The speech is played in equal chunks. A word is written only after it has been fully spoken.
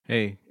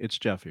Hey, it's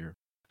Jeff here.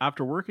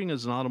 After working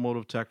as an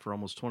automotive tech for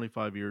almost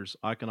 25 years,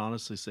 I can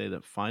honestly say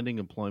that finding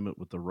employment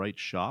with the right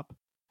shop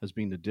has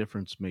been the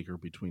difference maker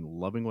between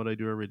loving what I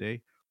do every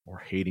day or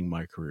hating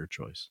my career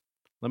choice.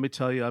 Let me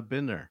tell you, I've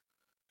been there,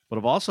 but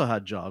I've also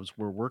had jobs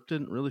where work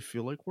didn't really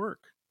feel like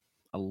work.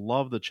 I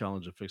love the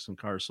challenge of fixing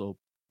cars, so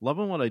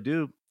loving what I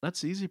do,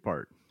 that's the easy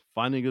part.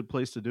 Finding a good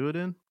place to do it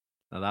in,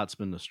 now that's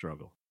been the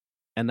struggle.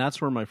 And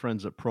that's where my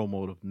friends at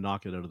ProMotive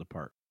knock it out of the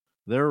park.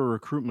 They're a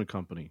recruitment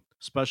company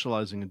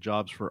specializing in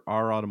jobs for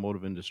our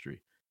automotive industry.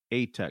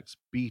 A-techs,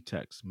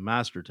 B-techs,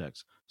 master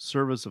techs,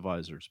 service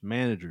advisors,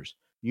 managers,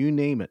 you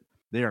name it.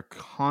 They are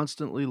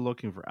constantly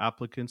looking for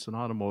applicants in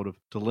automotive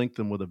to link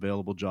them with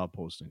available job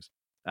postings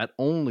at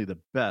only the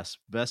best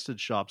vested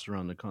shops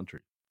around the country.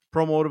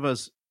 ProMotive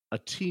has a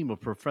team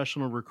of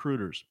professional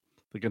recruiters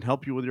that can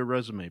help you with your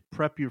resume,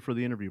 prep you for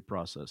the interview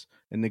process,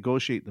 and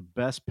negotiate the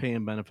best pay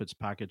and benefits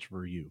package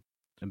for you.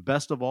 And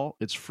best of all,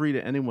 it's free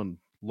to anyone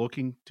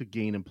looking to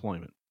gain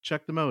employment.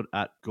 Check them out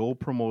at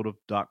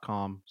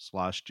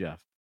gopromotive.com/Jeff.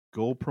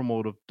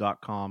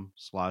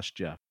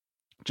 gopromotive.com/Jeff.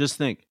 Just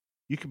think,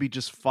 you could be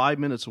just 5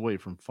 minutes away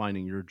from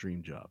finding your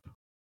dream job.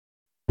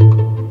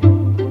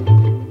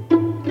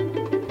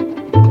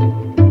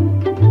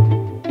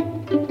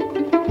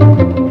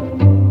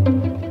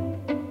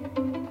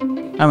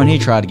 I mean, he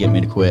tried to get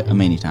me to quit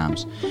many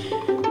times.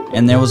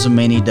 And there was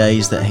many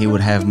days that he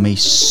would have me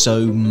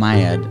so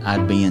mad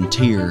I'd be in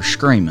tears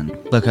screaming,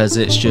 because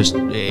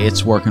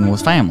it's working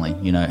with family.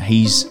 You know,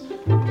 he's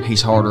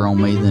harder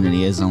on me than it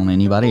is on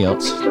anybody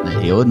else.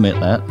 He'll admit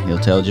that. He'll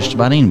tell just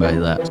about anybody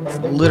that.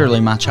 Literally,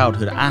 my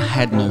childhood, I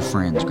had no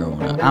friends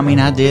growing up. I mean,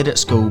 I did at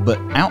school, but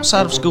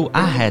outside of school,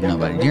 I had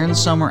nobody. During the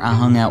summer, I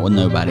hung out with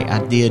nobody. I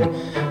did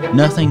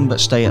nothing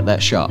but stay at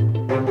that shop.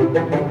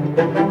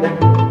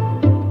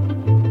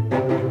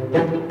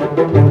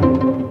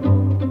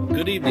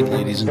 Good evening,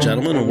 ladies and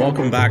gentlemen, and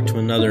welcome back to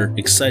another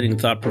exciting,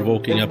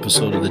 thought-provoking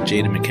episode of the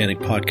Jaded Mechanic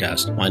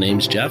Podcast. My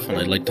name's Jeff, and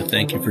I'd like to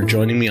thank you for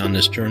joining me on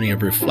this journey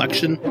of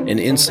reflection and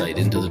insight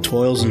into the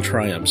toils and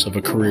triumphs of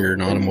a career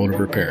in automotive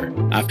repair.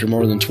 After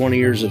more than 20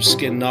 years of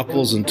skin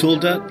knuckles and tool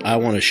debt, I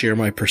want to share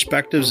my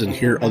perspectives and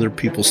hear other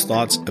people's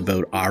thoughts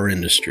about our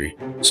industry.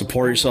 So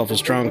pour yourself a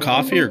strong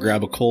coffee or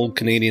grab a cold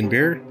Canadian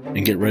beer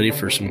and get ready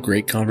for some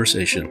great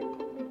conversation.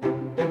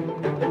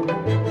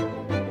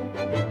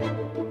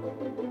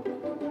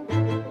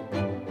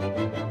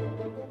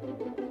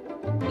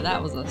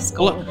 That was a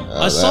score.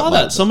 Well, I saw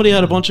that. Somebody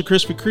had a bunch of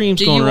Krispy Kremes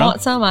Do going you around.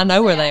 want some? I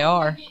know where they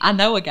are. I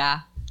know a guy.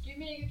 Do you want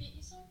me to go get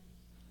you some?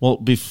 Well,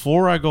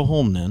 before I go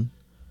home then,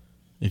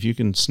 if you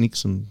can sneak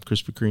some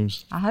Krispy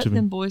Kremes I hope to me,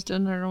 them boys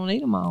down there don't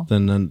eat them all.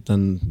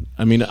 then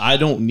I mean, I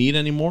don't need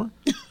any more.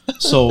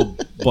 So,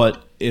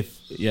 but if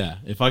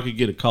I could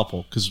get a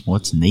couple, because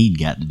What's need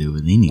got to do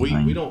with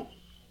anything?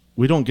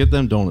 we don't get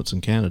them donuts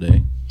in Canada, eh?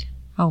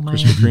 Oh, man.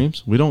 Krispy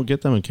Kremes, we don't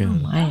get them in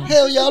Canada. Oh, man.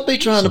 Hell, y'all be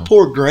trying to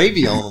pour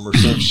gravy on them or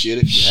some shit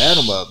if you had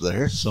them up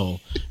there.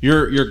 So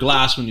your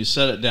glass, when you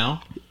set it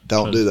down,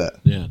 Don't do that.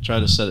 Yeah, try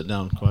to set it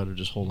down quiet or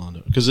just hold on to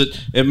it, because it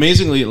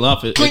amazingly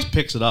enough it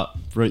picks it up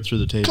right through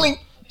the table. Clink.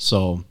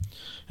 So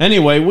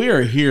anyway, we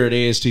are here at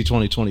AST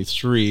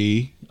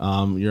 2023.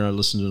 You're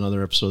listening to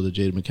another episode of the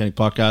Jaded Mechanic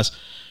Podcast,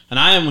 and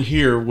I am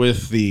here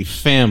with the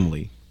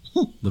family,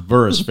 the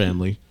Burris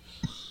family,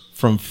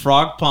 from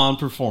Frog Pond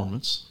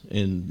Performance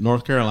in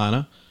North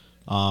Carolina.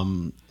 A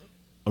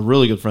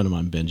really good friend of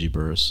mine, Benji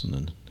Burris, and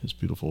then his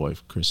beautiful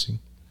wife, Chrissy,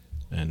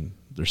 and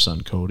their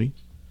son, Cody,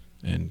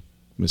 and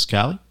Miss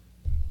Callie.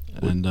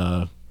 And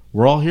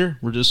we're all here.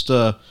 We're just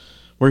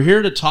we're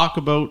here to talk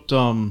about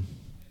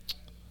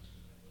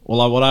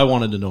what I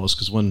wanted to know is,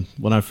 because when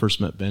I first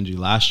met Benji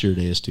last year at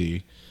AST,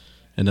 and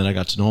then I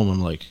got to know him,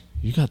 I'm like,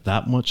 you got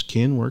that much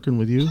kin working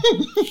with you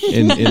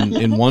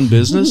in one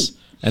business?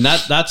 And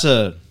that's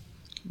a,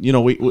 you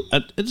know, we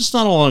it's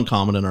not all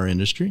uncommon in our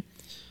industry,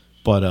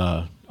 but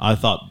I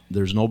thought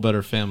there's no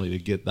better family to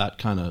get that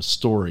kind of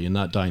story and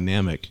that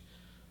dynamic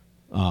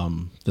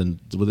than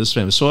with this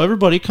family. So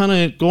everybody kind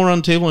of go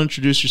around the table and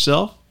introduce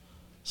yourself.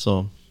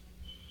 So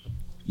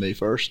Me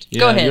first? yeah,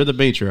 Go ahead. you're the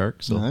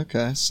matriarch. So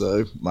Okay,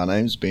 so my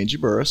name's Benji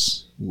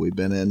Burris. We've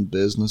been in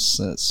business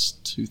since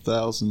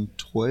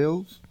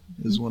 2012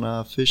 is when I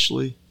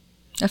officially...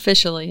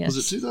 Officially, yes.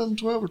 Was it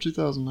 2012 or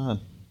 2009?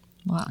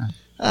 Wow.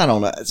 I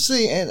don't know.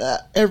 See, and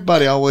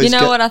everybody always... You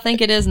know what? I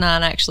think it is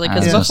 9, actually,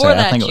 because I was before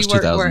gonna say, I that, think it was you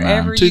worked 2009.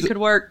 wherever you could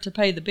work to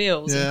pay the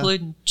bills, Yeah.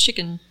 including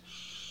chicken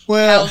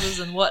Well, houses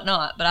and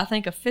whatnot. But I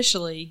think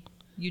officially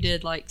you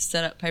did, like,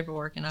 set up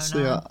paperwork in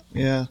 09.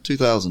 see,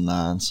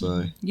 2009,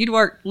 so... You'd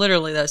worked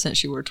literally, though,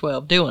 since you were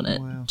 12 doing it.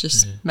 Well,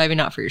 just maybe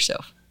not for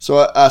yourself.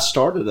 So I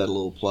started at a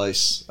little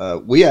place.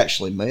 We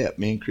actually met.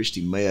 Me and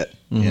Christy met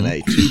in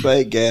a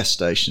 2-bay gas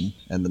station,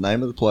 and the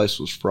name of the place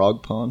was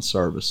Frog Pond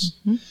Service.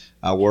 Mm-hmm.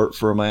 I worked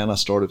for a man I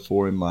started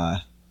for in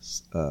my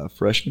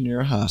freshman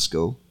year of high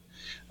school.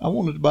 I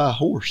wanted to buy a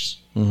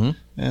horse, and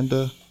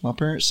my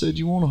parents said,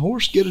 "You want a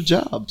horse? Get a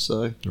job."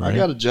 So I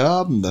got a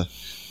job and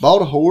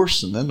bought a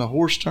horse, and then the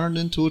horse turned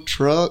into a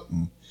truck,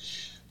 and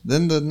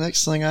then the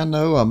next thing I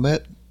know, I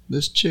met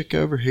this chick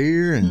over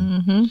here,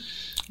 and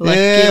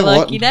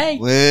lucky day.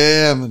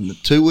 Well, I mean,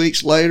 2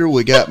 weeks later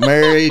we got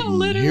married,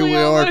 and here we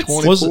are,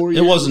 24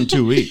 years. It wasn't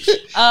 2 weeks.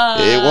 It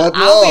wasn't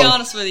I'll be long.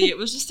 honest with you, it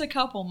was just a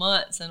couple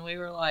months, and we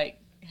were like,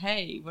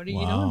 hey, what are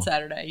you doing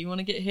Saturday? You want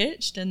to get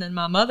hitched? And then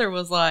my mother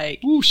was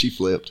like, Ooh, she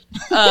flipped.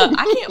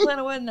 I can't plan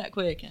a wedding that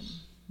quick, and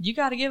you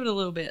got to give it a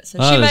little bit. So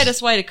she made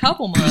us wait a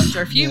couple months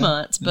or a few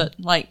months, but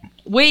like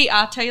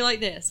I'll tell you like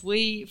this,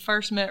 we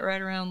first met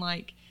right around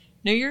like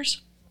New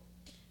Year's,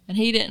 and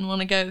he didn't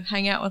want to go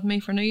hang out with me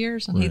for New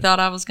Year's, and he thought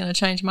I was going to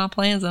change my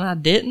plans, and I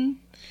didn't.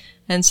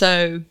 And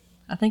so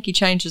I think he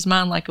changed his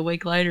mind like a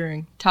week later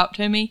and talked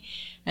to me.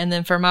 And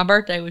then for my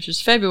birthday, which was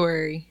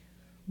February,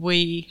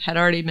 we had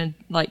already been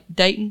like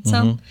dating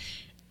some,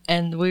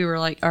 and we were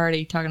like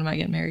already talking about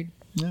getting married.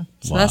 Yeah.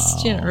 So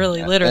that's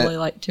really literally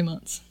like 2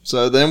 months.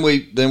 So then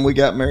we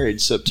got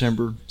married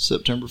September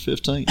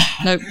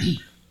 15th.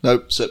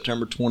 Nope,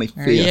 September 25th.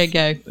 There you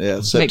go.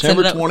 Yeah,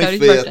 September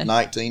 25th,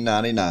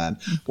 1999.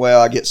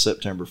 Well, I get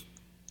September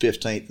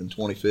 15th and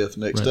 25th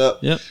mixed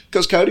up. Yep.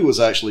 Because Cody was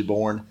actually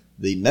born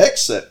the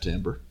next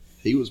September.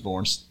 He was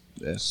born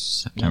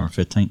September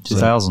 15th,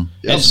 2000. Yep.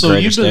 That's So the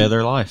greatest day of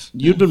their life.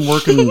 You'd been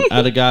working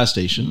at a gas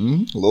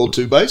station. a little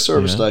two-base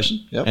service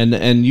station. Yep.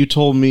 And you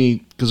told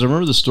me, because I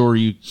remember the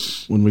story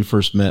when we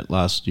first met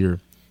last year,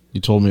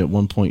 you told me at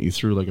one point you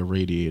threw like a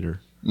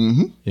radiator.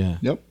 Mm-hmm. Yeah.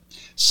 Yep.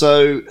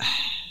 So,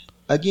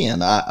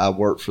 again, I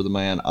worked for the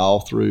man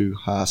all through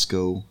high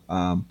school.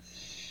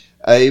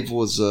 Abe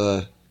was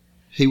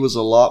he was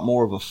a lot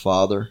more of a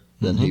father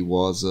than he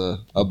was a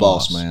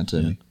boss man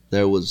to me.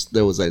 There was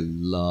a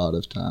lot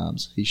of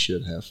times he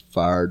should have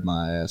fired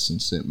my ass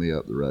and sent me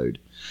up the road.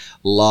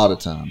 A lot of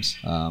times.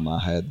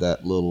 I had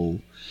that little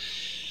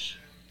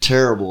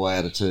terrible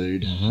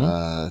attitude,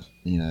 and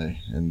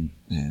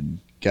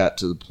got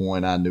to the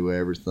point I knew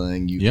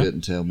everything. You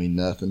couldn't tell me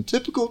nothing.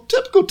 Typical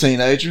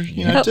teenager,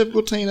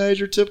 typical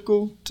teenager,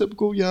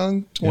 typical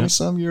young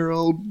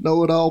 20-some-year-old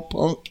know-it-all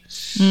punk.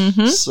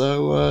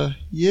 So,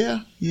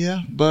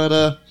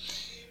 but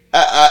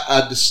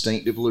I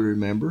distinctively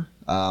remember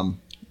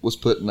was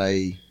putting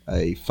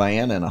a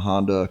fan in a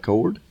Honda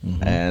Accord,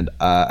 and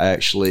I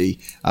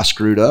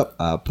screwed up.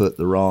 I put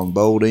the wrong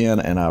bolt in,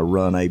 and I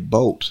run a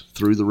bolt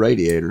through the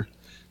radiator,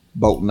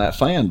 bolting that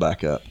fan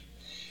back up.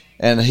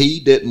 And he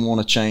didn't want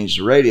to change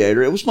the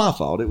radiator. It was my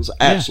fault. It was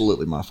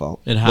absolutely my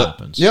fault. It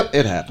happens. But,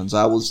 it happens.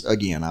 I was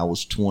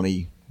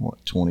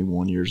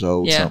 21 years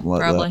old, something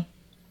like probably.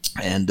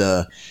 that.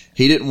 And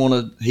he didn't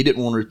want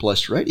to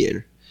replace the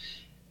radiator,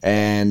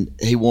 and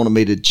he wanted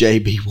me to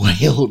JB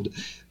weld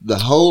the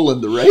hole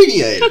in the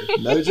radiator.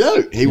 No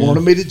joke. He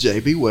wanted me to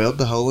JB weld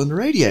the hole in the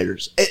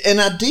radiators.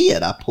 And I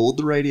did. I pulled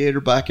the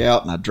radiator back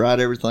out, and I dried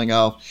everything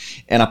off,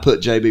 and I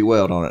put JB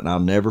weld on it, and I'll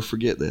never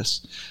forget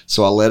this.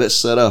 So I let it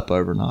set up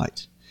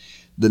overnight.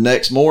 The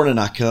next morning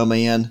I come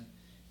in,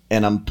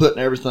 and I'm putting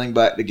everything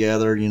back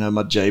together.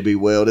 My JB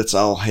weld, it's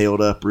all held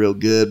up real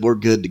good. We're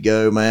good to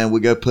go, man. We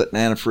go put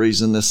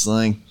antifreeze in this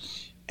thing,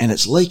 and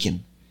it's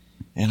leaking.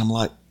 And I'm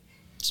like,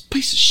 this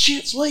piece of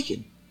shit's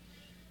leaking.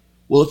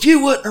 Well, if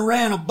you wouldn't have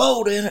ran a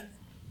bolt in it,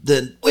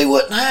 then we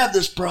wouldn't have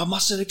this problem. I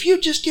said, if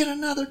you just get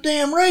another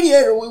damn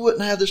radiator, we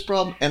wouldn't have this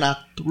problem. And I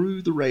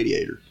threw the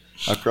radiator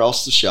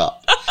across the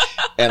shop,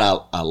 and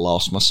I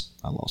lost my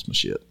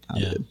shit. I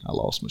did. I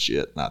lost my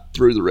shit, and I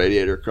threw the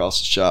radiator across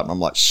the shop, and I'm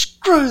like,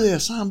 screw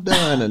this, I'm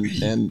done.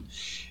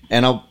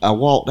 And I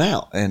walked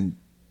out, and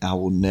I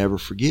will never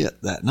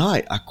forget that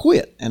night. I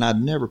quit, and I'd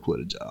never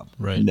quit a job.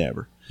 Right.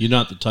 Never. You're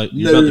not the type.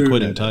 You're not the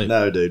quitting type.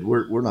 No, dude,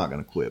 we're not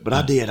going to quit. But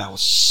I did. I was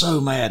so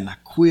mad, and I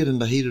quit in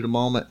the heat of the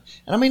moment.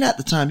 And I mean, at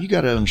the time, you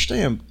got to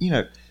understand.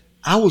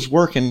 I was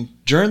working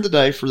during the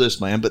day for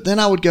this man, but then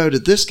I would go to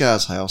this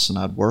guy's house and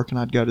I'd work, and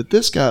I'd go to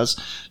this guy's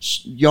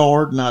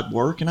yard and I'd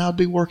work, and I'd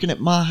be working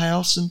at my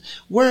house and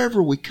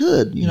wherever we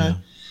could.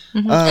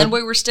 And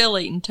we were still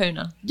eating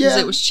tuna because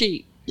it was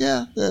cheap.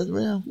 Yeah,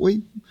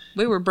 we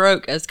were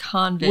broke as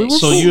convicts.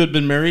 So you had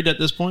been married at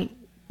this point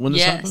when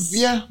this happened?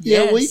 Yeah.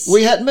 Yes.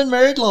 We hadn't been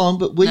married long,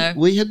 but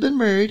we had been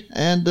married,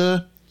 and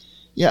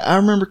I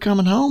remember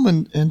coming home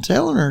and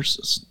telling her,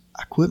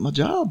 I quit my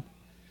job.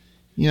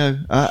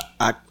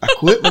 I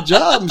quit my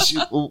job. And she,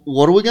 well,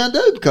 what are we gonna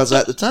do? Because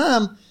at the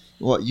time,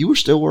 you were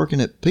still working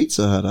at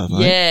Pizza Hut, I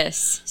think.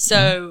 Yes.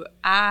 So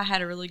I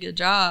had a really good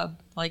job,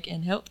 like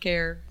in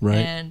healthcare. Right.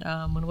 And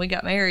when we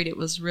got married, it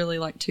was really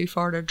like too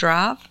far to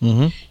drive.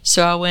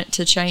 So I went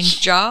to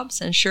change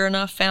jobs, and sure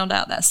enough, found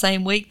out that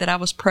same week that I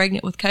was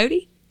pregnant with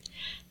Cody.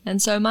 And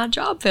so my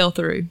job fell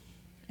through.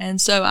 And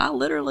so I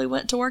literally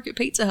went to work at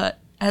Pizza Hut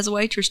as a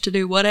waitress to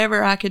do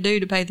whatever I could do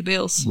to pay the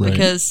bills,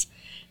 because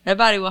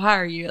nobody will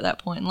hire you at that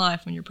point in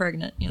life when you're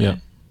pregnant. Yeah.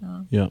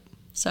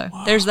 So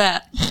there's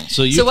that.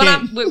 So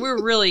we were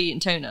really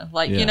eating tuna.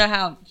 Like, you know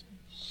how...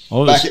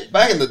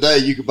 Back in the day,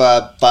 you could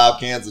buy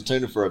 5 cans of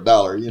tuna for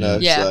 $1,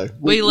 Yeah, So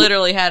we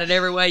literally had it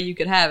every way you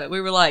could have it.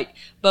 We were like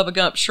Bubba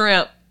Gump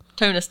shrimp,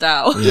 tuna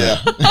style.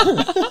 Yeah.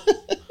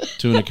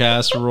 Tuna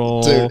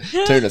casserole.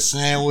 Tuna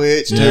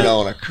sandwich, tuna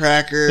on a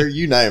cracker,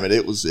 you name it.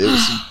 It was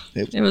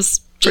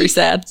pretty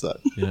sad. So.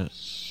 Yeah.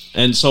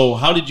 And so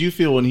how did you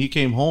feel when he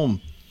came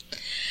home?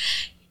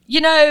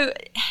 You know,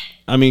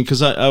 I mean,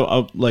 because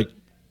I like,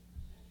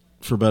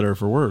 for better or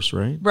for worse,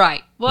 right?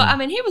 right. Well, I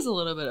mean, he was a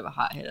little bit of a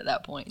hothead at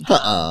that point in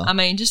time. I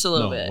mean, just a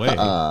little bit. Way.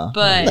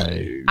 But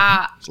Way.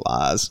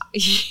 Lies.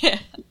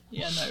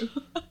 Yeah,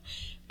 no.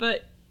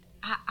 But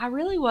I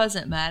really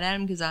wasn't mad at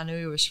him because I knew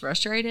he was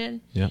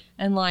frustrated. Yeah.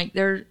 And like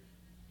there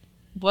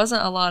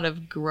wasn't a lot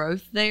of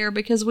growth there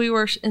because we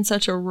were in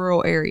such a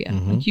rural area.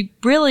 Like, you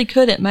really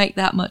couldn't make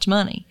that much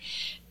money.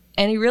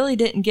 And he really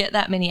didn't get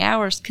that many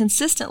hours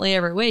consistently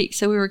every week.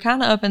 So we were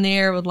kind of up in the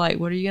air with like,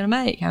 what are you going to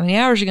make? How many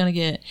hours are you going to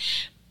get?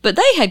 But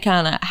they had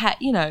kind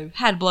of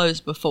had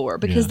blows before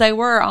because they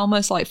were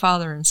almost like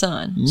father and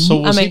son. So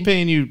was he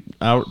paying you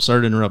out?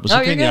 Sorry to interrupt. Was he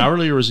paying you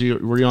hourly, or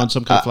were you on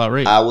some kind of flat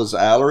rate? I was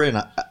hourly,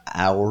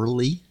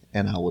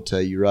 and I will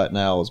tell you right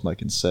now, I was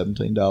making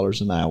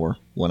 $17 an hour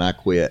when I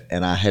quit,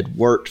 and I had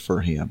worked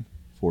for him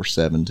for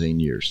 17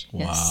 years.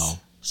 Wow.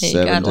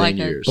 17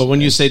 years. But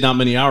when you say not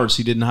many hours,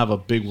 he didn't have a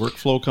big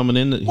workflow coming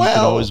in that he could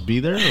always be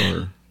there,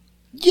 or?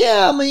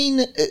 Yeah, I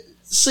mean,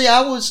 see,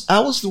 I was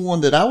the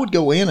one that I would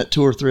go in at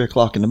 2 or 3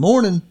 o'clock in the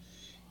morning,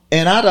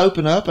 and I'd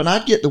open up and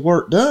I'd get the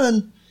work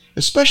done,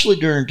 especially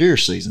during deer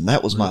season.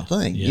 That was my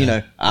thing. Yeah. You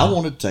know, I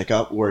wanted to take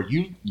off where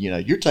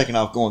you're taking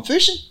off going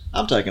fishing.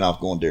 I'm taking off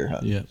going deer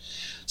hunting. Yeah.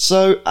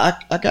 So I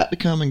got to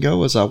come and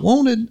go as I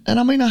wanted, and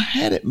I mean, I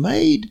had it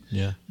made.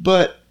 Yeah.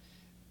 But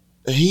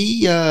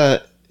he,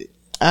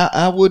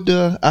 I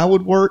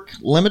would work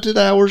limited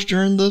hours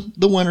during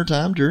the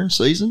wintertime, during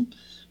season.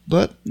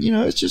 But, you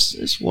know,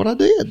 it's what I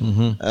did.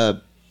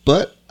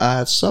 But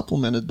I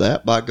supplemented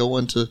that by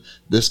going to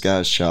this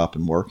guy's shop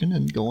and working,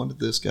 and going to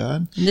this guy.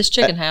 In this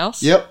chicken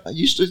house? Yep. I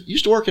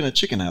used to work in a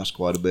chicken house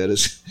quite a bit.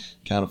 It's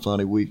kind of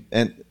funny.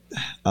 And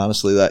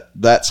honestly,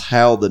 that's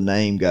how the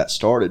name got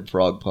started,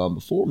 Frog Pond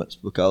Performance,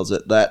 because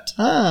at that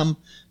time,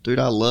 dude,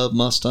 I love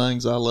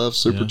Mustangs. I love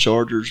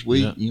superchargers.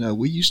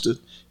 We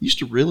used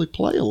to really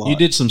play a lot. You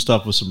did some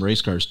stuff with some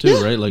race cars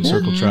too, right? Like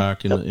circle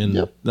track, and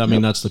I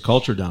mean that's the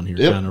culture down here,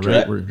 kind of,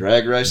 right?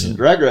 Drag racing.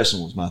 Drag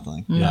racing was my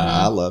thing. Yeah,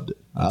 I loved it.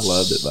 I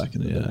loved it back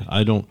in the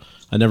day.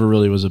 I never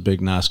really was a big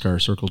NASCAR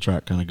circle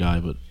track kind of guy,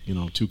 but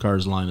 2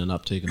 cars lining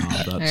up, taking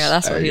off.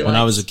 That's what he likes. When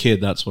I was a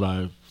kid, that's what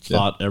I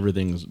thought.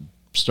 Everything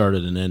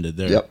started and ended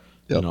there.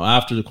 Yep.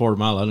 After the quarter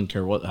mile, I didn't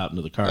care what happened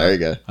to the car. There you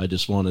go. I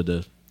just wanted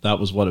to. That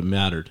was what it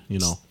mattered,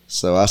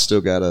 So I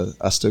still got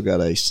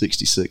a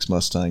 '66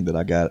 Mustang that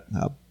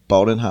I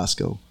bought in high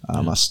school.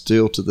 I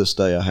still, to this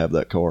day, I have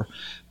that car.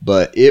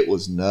 But it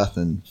was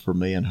nothing for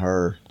me and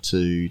her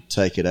to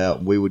take it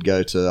out. We would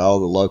go to all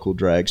the local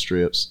drag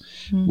strips.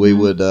 We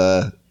would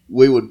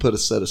put a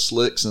set of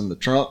slicks in the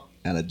trunk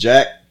and a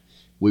jack.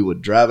 We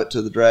would drive it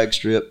to the drag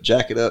strip,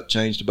 jack it up,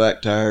 change the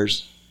back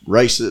tires,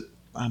 race it.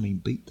 I mean,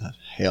 beat the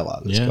hell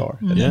out of this car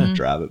and then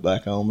drive it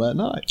back home that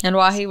night. And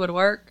while he would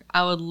work,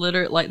 I would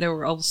literally, there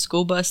were old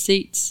school bus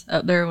seats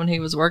up there when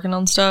he was working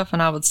on stuff,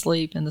 and I would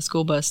sleep in the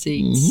school bus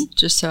seats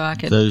just so I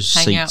could Those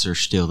hang seats out. are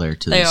still there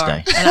to They this are.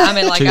 day. And I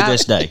mean, like, to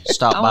this day.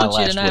 Stop I by want you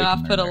last to know week.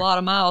 I've put a lot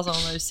of miles on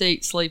those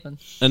seats sleeping.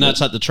 And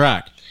that's at the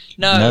track.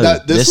 No,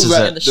 this is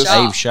at at the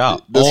Dave's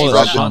shop. This was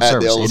Frog at Pond the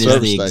Service. old It is service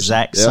the station.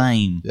 exact Yep.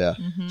 same Yeah.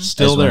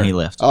 Still as there. when he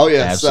left. Oh, yeah.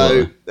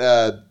 Absolutely.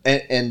 So,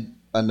 and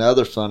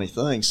another funny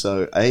thing.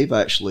 So Abe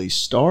actually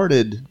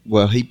started,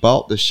 he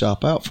bought this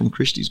shop out from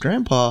Christy's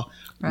grandpa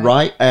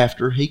right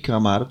after he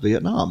come out of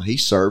Vietnam. He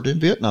served in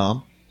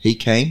Vietnam. He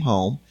came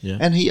home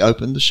and he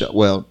opened the shop.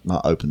 Well,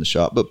 not opened the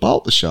shop, but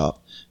bought the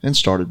shop and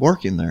started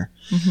working there.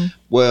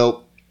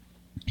 Well,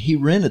 he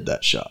rented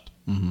that shop.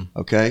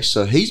 Okay,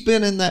 so he's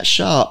been in that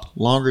shop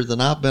longer than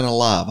I've been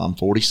alive. I'm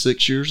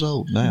 46 years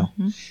old now.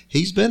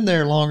 He's been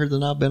there longer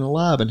than I've been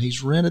alive, and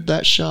he's rented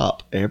that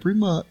shop every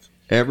month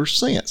ever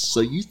since. So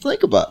you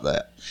think about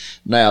that.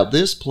 Now,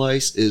 this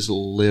place is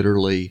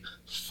literally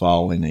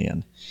falling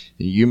in.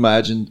 You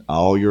imagine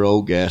all your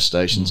old gas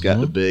stations got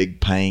the big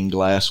pane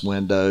glass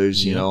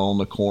windows, on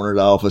the corner of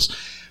the office.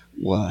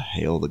 Well,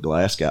 hell, the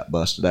glass got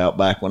busted out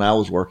back when I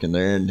was working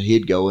there, and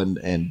he'd go in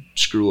and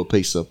screw a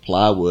piece of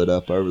plywood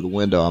up over the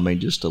window. I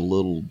mean, just a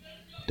little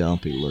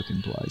dumpy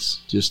looking place.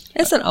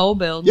 It's an old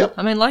building. Yep.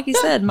 I mean, like you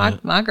said,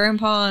 my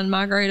grandpa and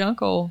my great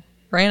uncle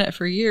ran it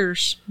for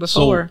years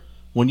before. So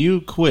when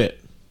you quit,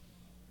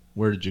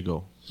 where did you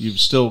go? You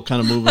still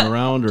kind of moving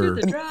around, or?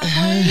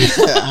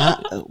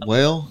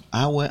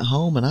 I went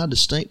home, and I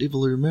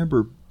distinctively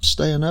remember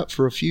staying up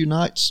for a few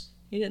nights,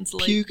 He didn't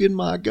sleep puking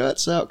my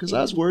guts out because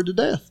I was worried to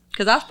death.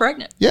 because I was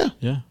pregnant. Yeah.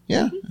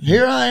 Yeah.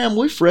 Here I am.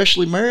 We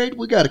freshly married.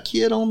 We got a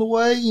kid on the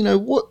way.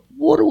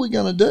 What are we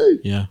gonna do?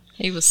 Yeah.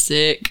 He was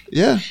sick.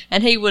 Yeah.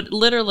 And he would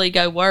literally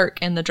go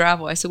work in the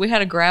driveway. So we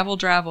had a gravel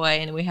driveway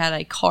and we had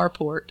a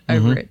carport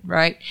over it,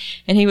 right?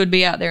 And he would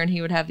be out there and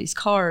he would have these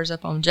cars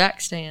up on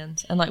jack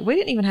stands. And we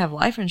didn't even have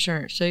life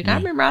insurance, dude. I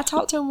remember I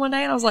talked to him one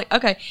day and I was like,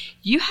 okay,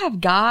 you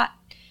have got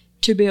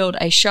to build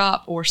a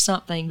shop or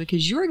something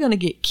because you're going to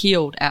get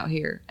killed out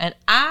here. And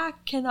I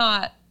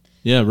cannot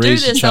do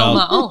raise this a child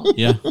on my own.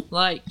 Yeah.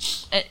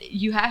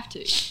 You have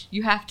to.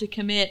 You have to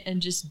commit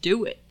and just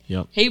do it.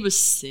 Yep. He was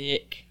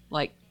sick,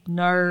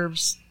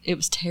 nerves, it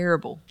was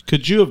terrible.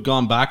 Could you have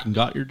gone back and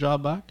got your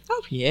job back?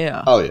 Oh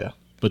yeah. Oh yeah.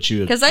 But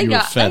you Because they were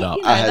got fed up.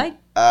 You know,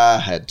 I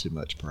had too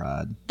much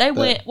pride. They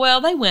went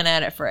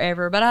at it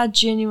forever, but I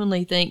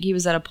genuinely think he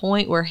was at a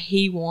point where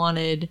he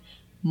wanted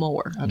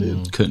more. I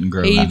did. Couldn't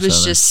grow. He no was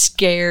further. just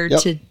scared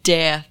Yep. to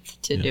death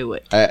to do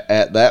it.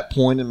 At that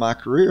point in my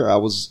career, I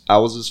was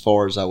as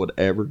far as I would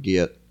ever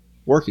get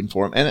working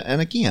for him.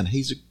 And again,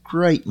 he's a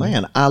great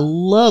man. I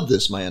love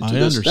this man to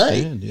this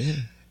day. Yeah.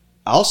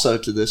 Also,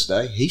 to this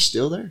day, he's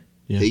still there.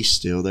 Yeah. He's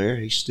still there.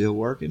 He's still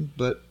working.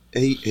 But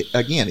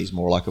he's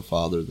more like a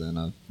father than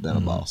a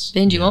boss.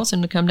 Benji wants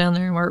him to come down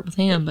there and work with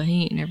him, but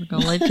he ain't never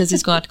going to leave because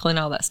he's going to have to clean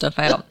all that stuff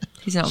out.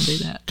 He's not going to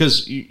do that.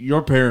 Because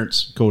your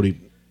parents, Cody,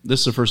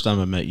 this is the first time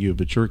I met you,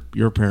 but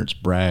your parents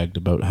bragged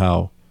about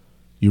how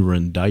you were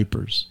in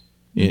diapers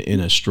in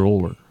a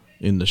stroller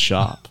in the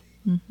shop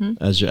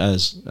as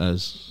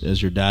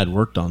your dad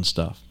worked on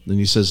stuff. Then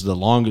he says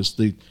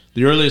the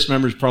earliest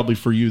memories probably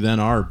for you then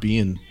are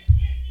being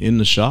in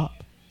the shop.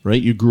 Right,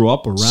 you grew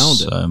up around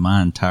it. So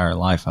my entire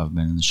life I've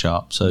been in the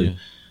shop. So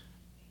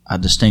I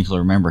distinctly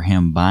remember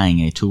him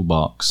buying a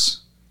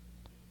toolbox.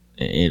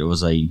 It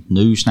was a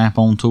new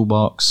snap-on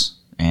toolbox,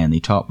 and the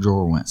top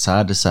drawer went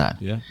side to side.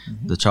 Yeah.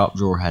 The top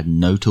drawer had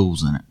no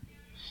tools in it.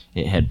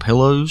 It had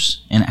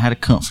pillows, and it had a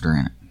comforter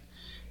in it.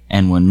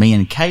 And when me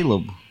and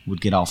Caleb would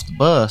get off the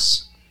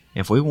bus,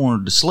 if we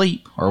wanted to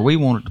sleep or we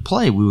wanted to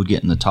play, we would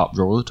get in the top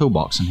drawer of the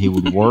toolbox, and he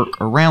would work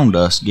around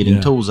us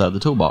getting tools out of the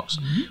toolbox.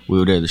 We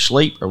would either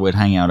sleep or we'd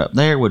hang out up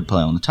there. We'd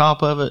play on the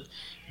top of it.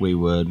 We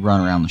would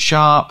run around the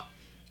shop.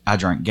 I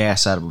drank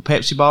gas out of a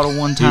Pepsi bottle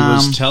one time.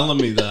 He was telling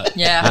me that.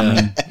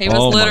 Yeah. He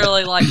was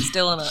literally like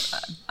still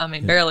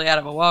barely out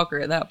of a walker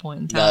at that point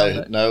in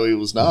time. No, he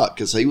was not,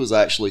 because he was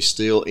actually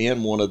still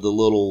in one of the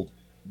little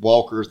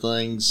walker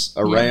things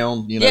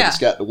around, that's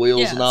got the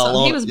wheels and all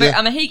on he was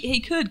it. he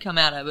could come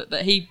out of it,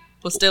 but he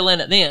was still in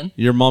it then.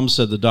 Your mom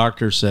said the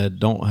doctor said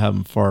don't have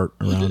him fart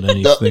around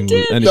anything.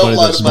 Don't Anybody let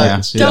that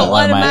him smokes. Don't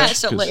let him match.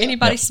 match. Don't let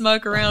anybody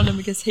smoke around him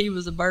because he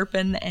was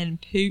burping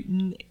and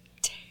pooting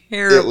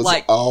terrible. It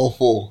was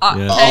awful.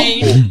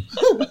 Octane.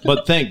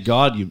 But thank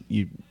God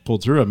you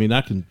pulled through. I mean,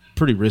 that's a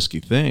pretty risky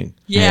thing.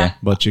 Yeah.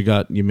 But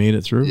you made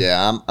it through.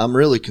 Yeah, I'm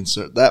really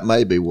concerned. That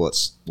may be what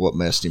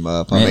messed him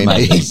up. It may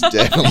be. He's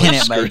definitely And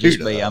it may just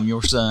screwed be up. I'm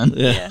your son.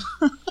 Yeah.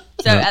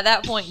 So at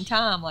that point in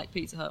time, like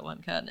Pizza Hut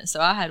wasn't cutting it. So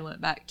I had went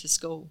back to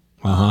school.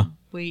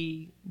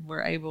 We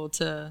were able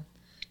to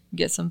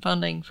get some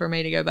funding for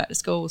me to go back to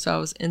school. So I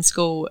was in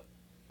school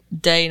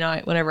day,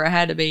 night, whenever I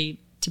had to be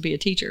a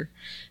teacher.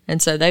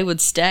 And so they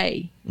would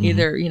stay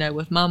either,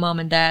 with my mom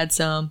and dad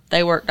some.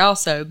 They worked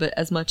also, but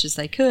as much as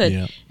they could.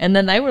 Yeah. And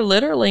then they were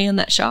literally in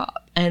that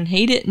shop. And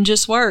he didn't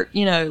just work,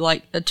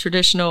 like a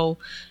traditional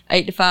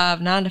 8 to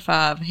 5, 9 to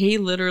 5. He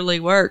literally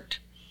worked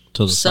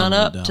Till the sun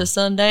went up down. to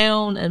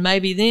sundown, and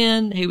maybe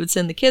then he would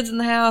send the kids in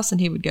the house and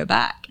he would go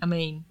back. I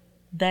mean,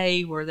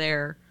 they were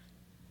there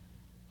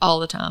all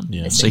the time.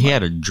 Yeah. It So seemed he like.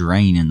 had a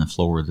drain in the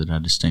floor that I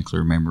distinctly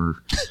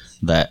remember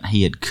that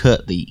he had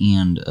cut the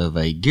end of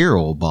a gear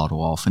oil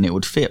bottle off, and it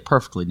would fit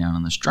perfectly down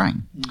in this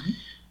drain.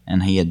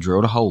 And he had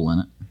drilled a hole in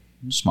it,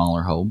 a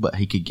smaller hole, but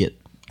he could get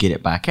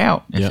it back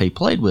out if he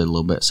played with it a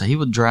little bit. So he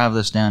would drive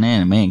this down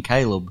in, and me and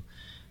Caleb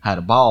had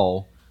a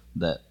ball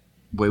that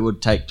we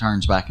would take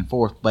turns back and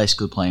forth,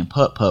 basically playing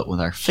putt-putt with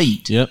our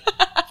feet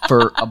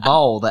for a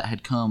ball that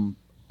had come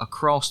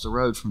across the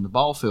road from the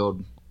ball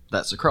field.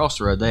 That's across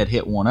the road. They had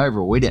hit one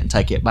over. We didn't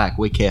take it back.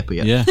 We kept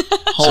it. Yeah.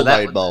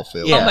 Homemade ball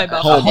field. Yeah, Homemade ball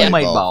a field.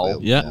 homemade ball,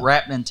 field. Yeah.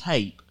 wrapped in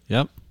tape.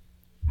 Yep.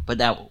 But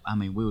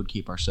we would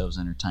keep ourselves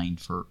entertained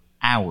for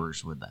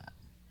hours with that.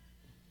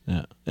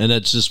 Yeah. And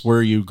that's just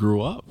where you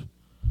grew up.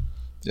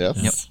 Yep.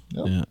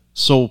 Yeah.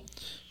 So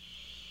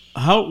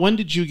when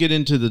did you get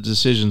into the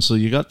decision? So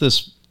you got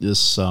this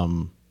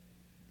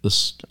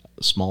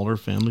smaller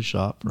family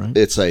shop, right?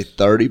 It's a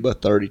 30 by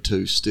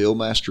 32 steel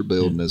master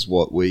building that's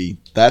what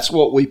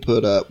we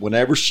put up.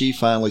 Whenever she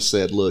finally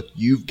said, look,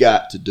 you've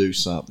got to do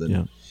something.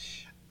 Yeah.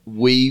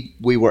 We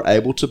were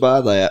able to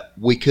buy that.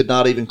 We could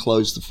not even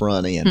close the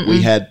front end.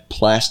 We had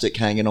plastic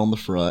hanging on the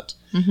front.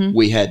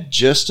 We had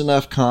just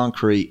enough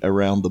concrete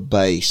around the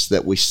base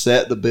that we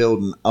set the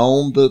building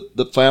on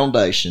the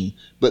foundation,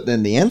 but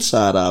then the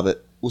inside of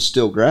it was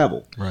still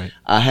gravel. Right.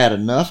 I had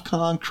enough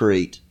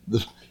concrete.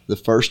 The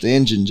first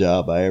engine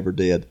job I ever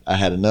did, I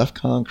had enough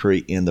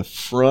concrete in the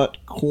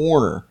front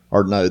corner,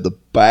 the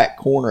back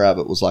corner of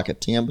it was like a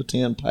 10 by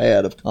 10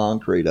 pad of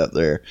concrete up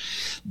there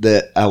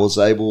that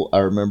I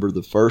remember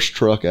the first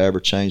truck I ever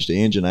changed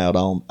the engine out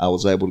on, I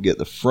was able to get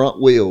the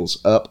front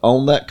wheels up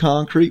on that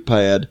concrete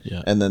pad,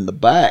 and then the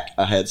back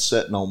I had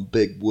sitting on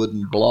big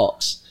wooden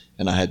blocks,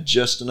 and I had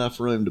just enough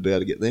room to be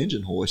able to get the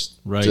engine hoist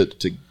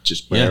to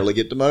just barely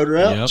get the motor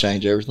out,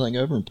 change everything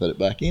over, and put it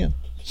back in.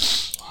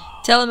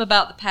 Tell him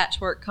about the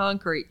patchwork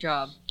concrete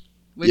job,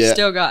 which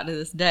still got to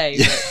this day.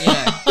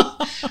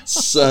 But,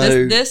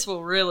 So this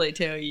will really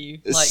tell you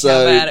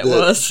how bad it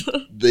was.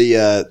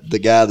 The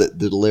guy that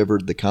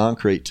delivered the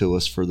concrete to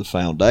us for the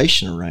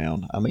foundation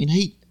around, I mean,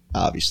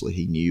 obviously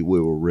he knew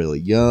we were really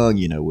young,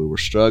 we were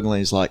struggling.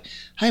 He's like,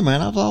 hey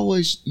man, I've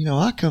always,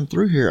 I come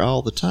through here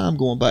all the time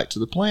going back to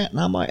the plant,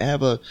 and I might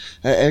have a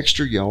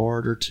extra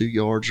yard or 2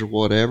 yards or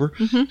whatever.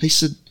 He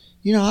said,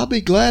 I'll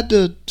be glad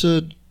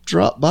to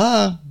drop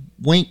by,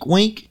 wink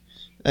wink,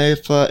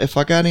 if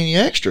I got any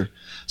extra.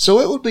 So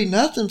it would be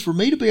nothing for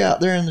me to be out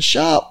there in the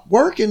shop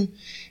working,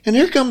 and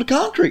here come the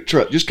concrete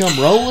truck just come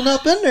rolling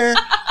up in there.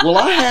 Well,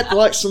 I had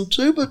like some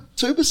two by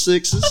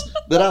sixes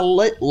that I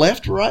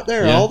left right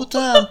there all the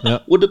time.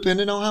 Yep. Well,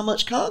 depending on how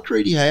much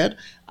concrete he had,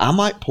 I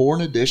might pour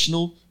an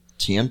additional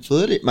 10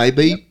 foot. It may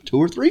be 2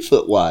 or 3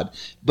 foot wide.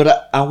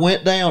 But I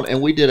went down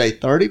and we did a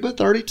 30 by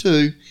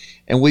 32,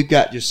 and we've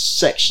got just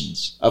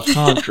sections of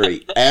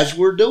concrete as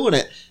we're doing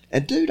it.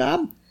 And dude,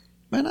 I'm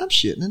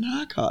shitting in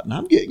high cotton.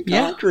 I'm getting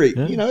concrete.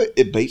 Yeah.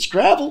 It beats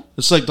gravel.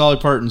 It's like Dolly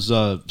Parton's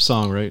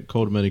song, right?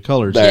 Coat of Many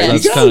Colors. There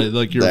That's you go. kind of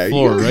like your There you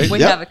floor, go. right?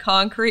 We have a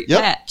concrete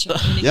Yep. patch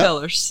of many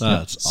colors.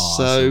 That's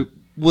awesome. So,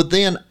 well,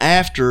 then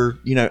after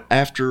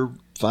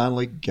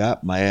finally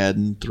got mad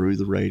and threw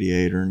the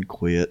radiator and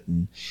quit,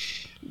 and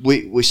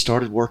we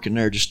started working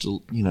there just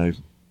to,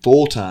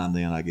 full time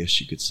then, I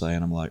guess you could say.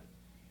 And I'm like,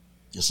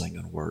 this ain't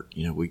gonna work.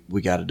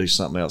 We got to do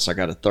something else. I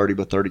got a 30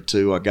 by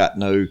 32. I got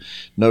no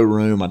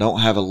room. I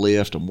don't have a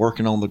lift. I'm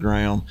working on the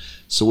ground.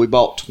 So we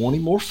bought 20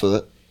 more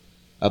foot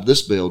of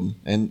this building,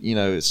 and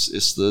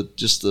it's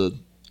the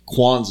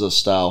Kwanzaa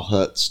style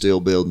hut steel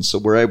building. So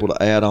we're able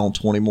to add on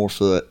 20 more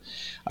foot.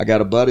 I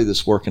got a buddy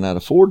that's working at a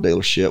Ford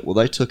dealership. Well,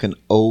 they took an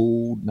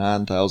old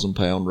 9,000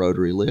 pound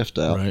rotary lift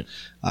out. Right.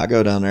 I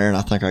go down there and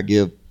I think I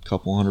give a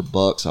couple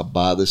 $100. I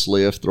buy this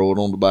lift, throw it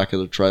on the back of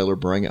the trailer,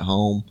 bring it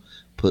home.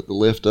 Put the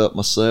lift up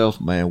myself.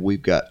 Man,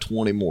 we've got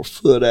 20 more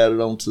foot added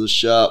onto the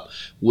shop.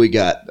 We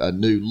got a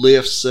new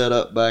lift set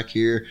up back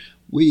here.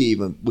 We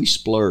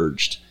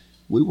splurged.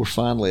 We were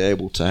finally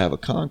able to have a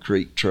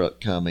concrete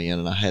truck come in,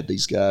 and I had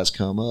these guys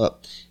come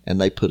up, and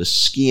they put a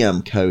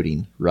skim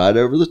coating right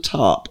over the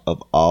top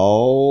of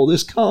all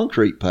this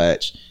concrete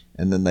patch,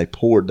 and then they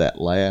poured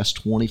that last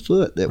 20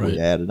 foot that we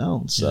added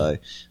on. So,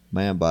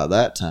 man, by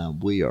that time,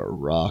 we are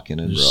rocking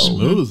and rolling.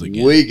 Smooth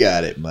again. We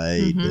got it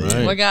made.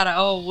 Right. We got an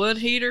old wood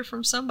heater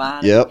from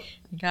somebody. Yep.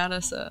 Got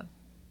us a.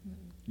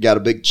 Got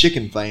a big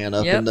chicken fan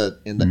up in the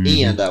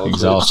end. That was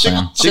Exhaust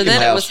fan. So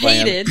then it house was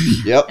fan. heated.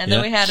 Yep. And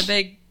then we had a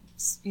big,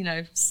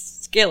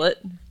 skillet,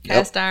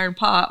 cast iron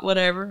pot,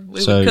 whatever.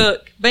 We So- would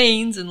cook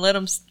beans and let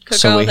them cook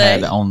So all we day.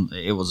 had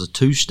it was a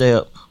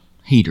 2-step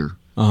heater,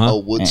 Uh-huh. Oh,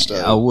 wood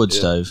stove. a wood Yeah.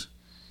 stove,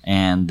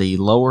 and the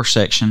lower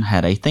section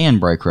had a thin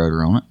brake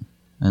rotor on it,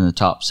 and the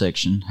top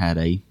section had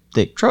a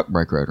thick truck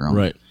brake rotor on it.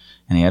 Right.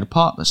 And he had a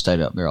pot that stayed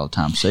up there all the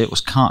time. So it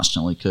was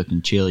constantly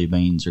cooking chili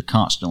beans, or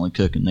constantly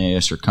cooking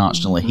this, or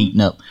constantly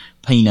heating up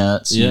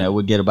peanuts. Yeah.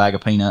 We'd get a bag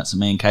of peanuts, and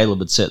me and Caleb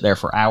would sit there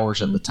for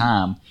hours at the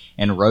time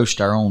and roast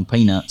our own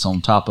peanuts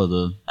on top of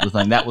the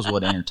thing. That was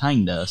what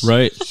entertained us.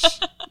 Right.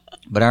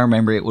 But I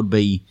remember it would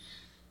be,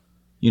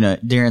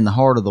 during the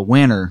heart of the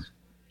winter,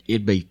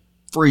 it'd be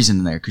freezing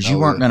in there because you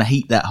weren't going to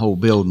heat that whole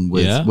building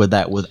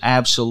with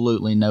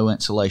absolutely no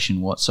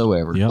insulation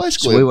whatsoever. Yep.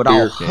 Basically So we a would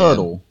beer all can.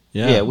 huddle.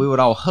 Yeah. Yeah, we would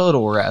all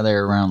huddle right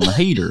there around the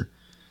heater.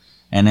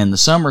 And in the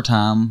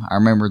summertime, I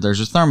remember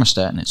there's a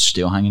thermostat, and it's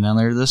still hanging down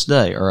there to this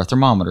day, or a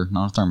thermometer,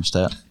 not a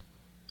thermostat,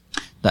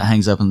 that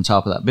hangs up in the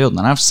top of that building.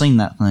 And I've seen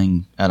that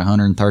thing at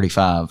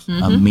 135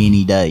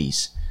 many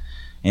days.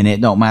 And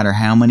it don't matter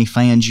how many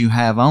fans you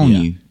have on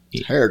you.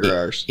 Hair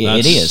dryers.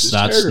 It is.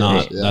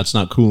 That's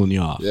not cooling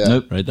you off. Yeah.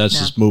 Nope. Right. That's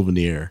just moving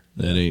the air.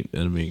 That ain't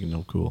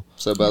no cool.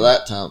 So by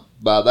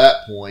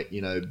that point,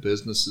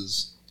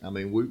 businesses. I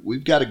mean,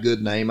 we've got a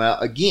good name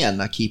out. Again,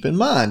 now keep in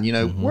mind,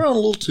 we're on a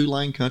little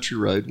 2-lane country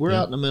road. We're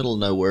out in the middle of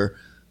nowhere,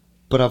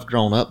 but I've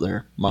grown up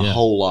there my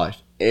whole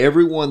life.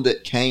 Everyone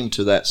that came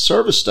to that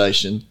service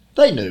station,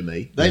 they knew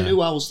me. They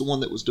knew I was the one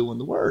that was doing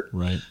the work.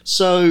 Right.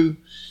 So,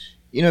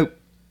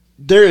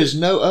 there is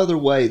no other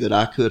way that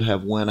I could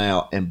have went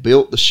out and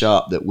built the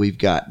shop that we've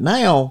got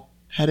now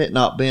had it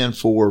not been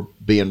for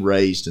being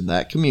raised in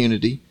that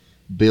community,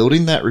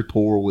 building that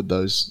rapport with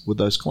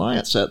those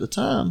clients at the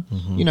time.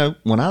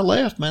 When I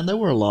left, man, there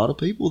were a lot of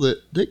people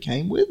that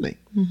came with me.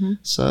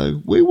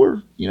 So we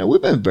were,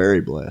 we've been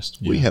very blessed.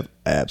 We have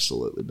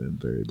absolutely been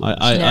very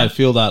blessed. I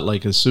feel that,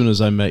 like, as soon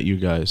as I met you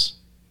guys,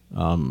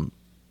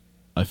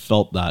 I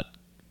felt that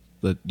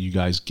you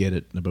guys get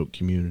it about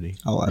community.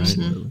 Oh,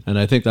 absolutely. And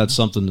I think that's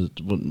something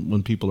that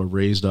when people are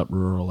raised up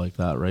rural like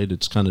that, right?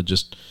 It's kind of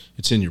just,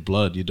 it's in your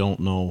blood. You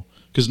don't know,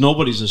 because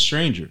nobody's a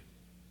stranger.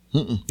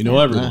 You know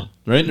everyone,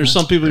 right? And there's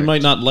some people you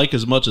might not like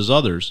as much as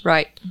others,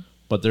 Right.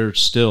 but they're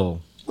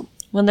still.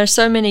 When there's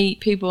so many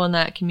people in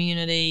that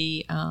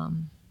community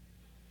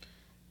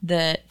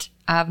that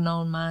I've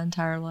known my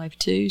entire life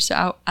too.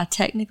 So I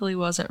technically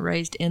wasn't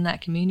raised in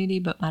that community,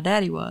 but my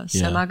daddy was.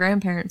 Yeah. So my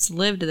grandparents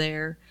lived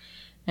there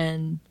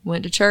and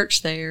went to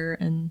church there,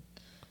 and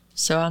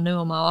so I knew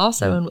them all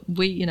also. And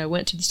we,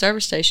 went to the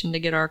service station to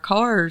get our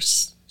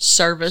cars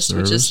service,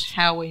 which is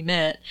how we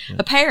met. Yeah.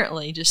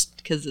 Apparently, just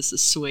because this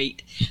is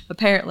sweet,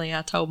 apparently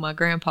I told my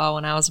grandpa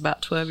when I was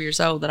about 12 years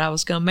old that I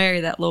was going to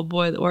marry that little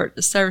boy that worked at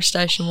the service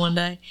station one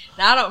day.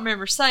 Now, I don't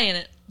remember saying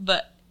it,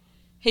 but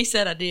he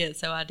said I did,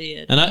 so I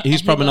did. And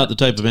he's probably not the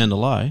type of man to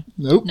lie.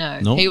 Nope.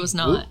 No, he was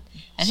not. Nope.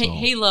 And So.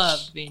 he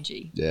loved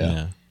Benji.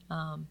 Yeah.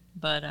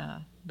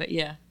 But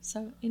yeah.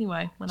 So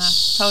anyway, when I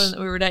told him that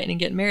we were dating and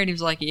getting married, he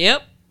was like,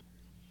 "Yep,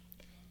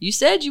 you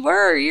said you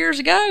were years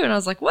ago," and I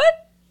was like,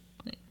 "What?"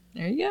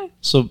 There you go.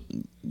 So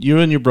you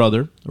and your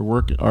brother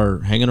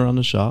are hanging around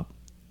the shop,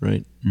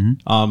 right?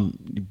 Mm-hmm.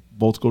 You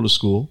both go to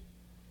school,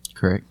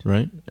 correct?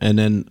 Right. And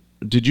then,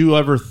 did you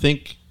ever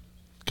think?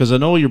 Because I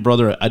know your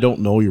brother. I don't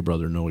know your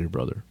brother.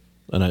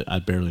 And I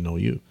barely know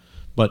you,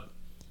 but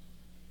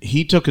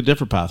he took a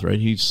different path, right?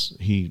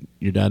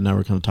 Your dad and I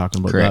were kind of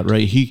talking about correct. that,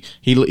 right?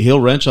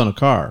 He'll wrench on a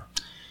car,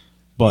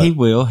 but he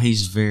will.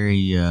 He's very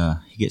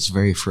he gets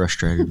very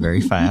frustrated very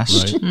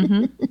fast. Right.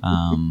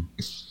 Mm-hmm.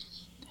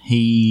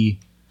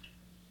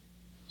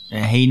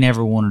 He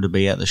never wanted to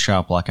be at the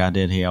shop like I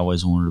did. He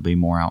always wanted to be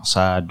more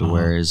outside,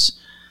 whereas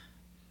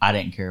I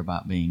didn't care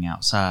about being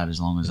outside as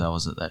long as I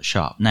was at that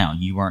shop. Now,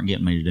 you weren't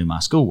getting me to do my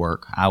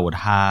schoolwork. I would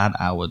hide.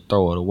 I would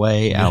throw it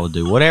away. I would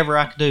do whatever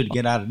I could do to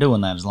get out of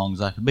doing that as long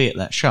as I could be at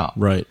that shop.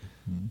 Right.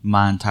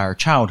 My entire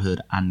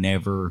childhood, I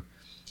didn't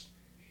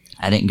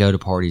go to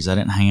parties. I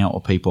didn't hang out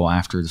with people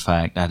after the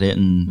fact. I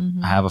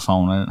didn't have a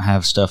phone. I didn't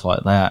have stuff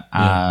like that.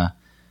 Yeah.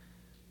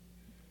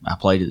 I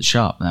played at the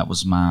shop. That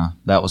was my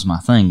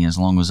thing. As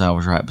long as I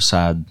was right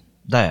beside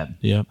Dad.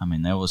 Yeah. I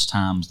mean, there was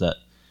times that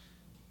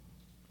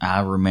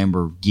I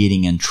remember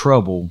getting in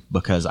trouble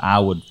because I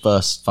would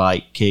fuss,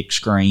 fight, kick,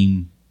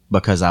 scream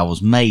because I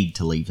was made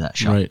to leave that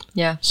shop. Right.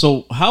 Yeah.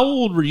 So how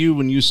old were you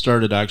when you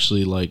started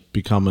actually like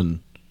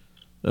becoming,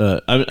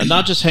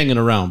 not just hanging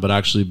around, but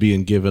actually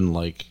being given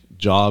like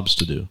jobs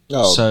to do?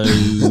 Oh. So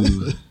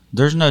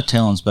there's no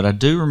tellings, but I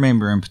do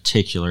remember in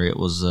particular it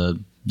was a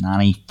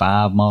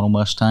 95 model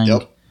Mustang.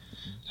 Yep.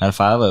 Had a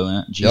 5.0 in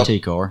it,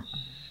 GT car.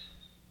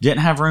 Didn't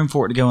have room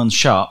for it to go in the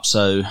shop,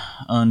 so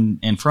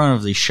in front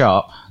of the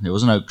shop, there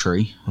was an oak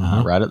tree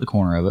right at the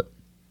corner of it.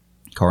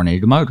 Car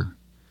needed a motor.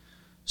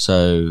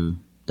 So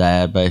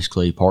Dad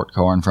basically parked the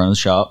car in front of the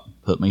shop,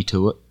 put me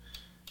to it.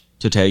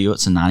 To tell you,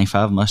 it's a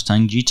 95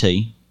 Mustang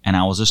GT, and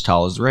I was as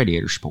tall as the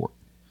radiator support.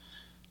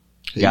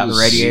 Got the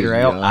radiator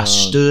out. I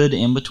stood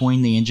in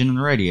between the engine and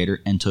the radiator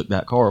and took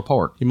that car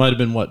apart. You might have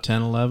been, what,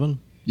 10,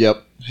 11?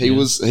 Yep. He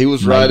was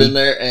right in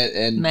there,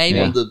 and Maybe.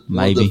 one of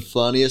the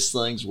funniest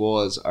things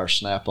was our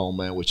Snap-on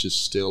man, which is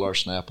still our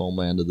Snap-on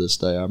man to this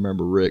day. I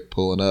remember Rick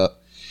pulling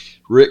up.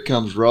 Rick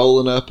comes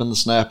rolling up in the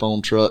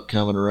Snap-on truck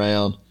coming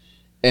around,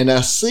 and I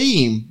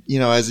see him,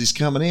 as he's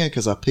coming in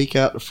because I peek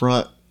out the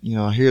front.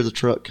 I hear the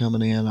truck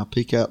coming in. I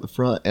peek out the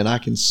front, and I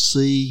can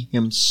see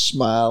him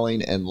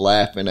smiling and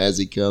laughing as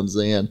he comes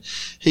in.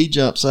 He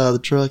jumps out of the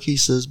truck. He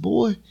says,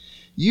 "Boy,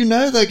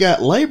 they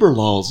got labor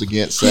laws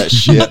against that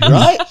shit,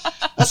 right?"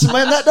 I said,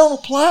 "Man, that don't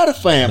apply to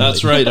family."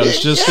 That's right. I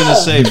was just going to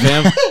say,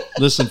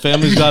 listen,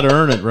 family's got to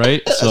earn it,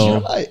 right? That's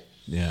right.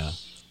 Yeah.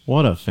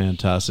 What a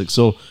fantastic.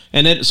 So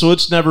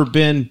it's never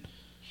been,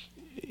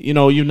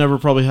 you've never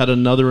probably had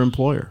another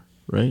employer,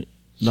 right?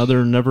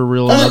 Another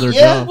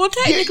job. Well,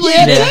 technically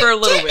he did for a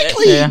little bit.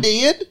 Technically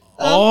he did.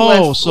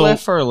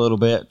 Left for a little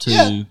bit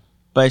to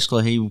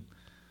basically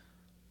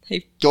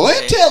he Go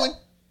ahead and tell him.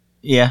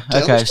 Yeah.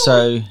 Okay.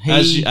 So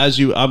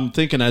I'm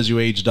thinking as you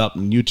aged up,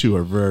 and you two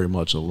are very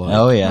much alike.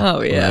 Oh yeah.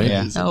 Oh yeah. Right?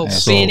 Yeah. Oh,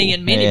 Benny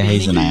and Minnie. Yeah,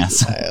 he's an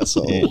ass.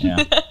 Asshole.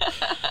 Yeah.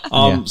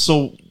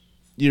 So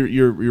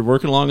you're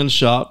working along in the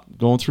shop,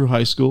 going through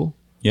high school.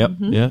 Yep.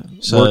 Yeah.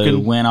 So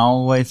went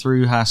all the way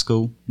through high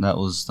school. That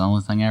was the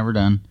only thing I ever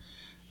done.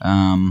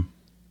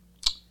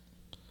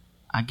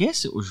 I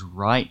guess it was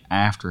right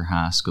after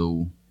high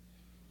school.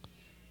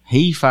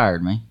 He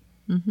fired me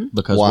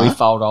because we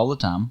fought all the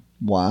time.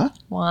 Why?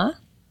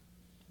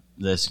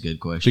 That's a good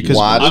question. Because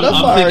Why did I'm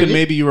fire thinking you?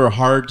 maybe you were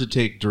hard to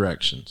take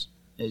directions.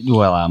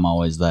 Well, I'm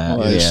always that.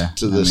 Well, yeah.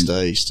 to this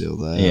day, he's still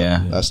that.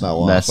 Yeah. That's not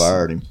why I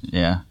fired him.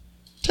 Yeah.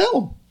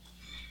 Tell him.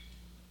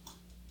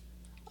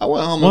 I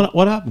went home.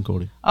 What happened,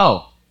 Cody?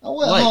 Oh. I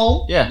went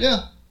home.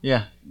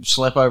 Yeah.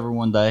 Slept over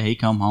one day. He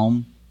come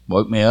home,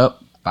 woke me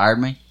up,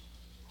 fired me.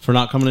 For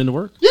not coming into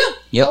work? Yeah.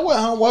 Yep. I went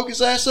home, woke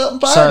his ass up,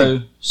 and fired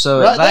him.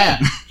 So Right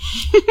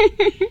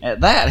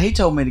at that, he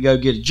told me to go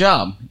get a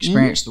job,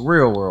 experience the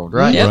real world,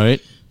 right? Yep.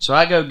 Right. So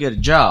I go get a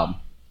job.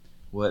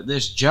 Well, at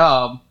this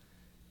job,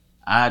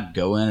 I'd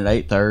go in at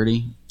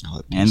 8:30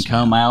 and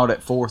come out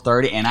at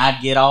 4:30, and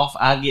I'd get off.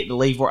 I'd get to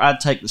leave where I'd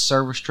take the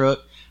service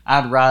truck.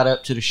 I'd ride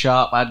up to the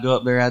shop. I'd go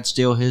up there. I'd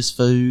steal his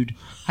food.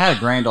 I had a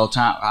grand old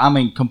time. I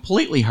mean,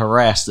 completely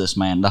harassed this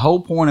man. The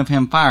whole point of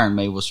him firing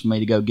me was for me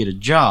to go get a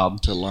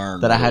job to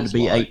learn that I had to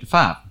be 8 to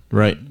 5.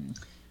 Right.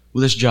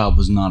 Well, this job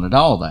was not at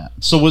all that.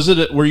 So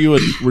were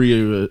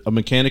you a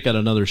mechanic at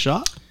another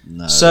shop?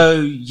 No.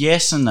 So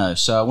yes and no.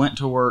 So I went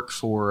to work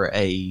for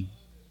a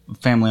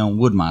family-owned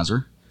wood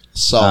miser.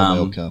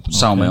 Sawmill company.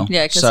 Sawmill.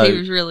 Yeah, because he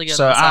was really good at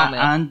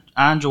sawmill.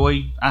 I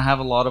enjoy. I have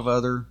a lot of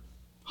other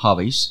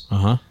hobbies.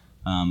 Uh-huh.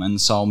 and the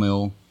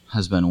sawmill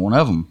has been one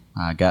of them.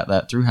 I got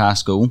that through high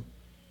school.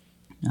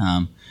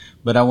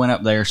 But I went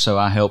up there, so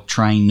I helped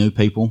train new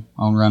people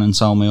on running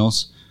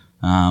sawmills.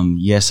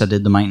 Yes, I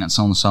did the maintenance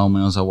on the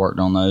sawmills. I worked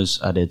on those.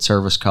 I did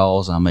service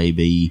calls. I may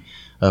be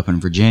up in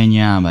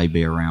Virginia. I may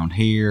be around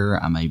here.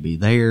 I may be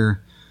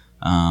there.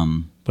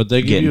 But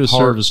they give you a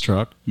service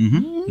truck,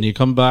 and you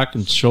come back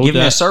and show Give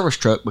me a service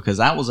truck because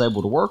I was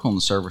able to work on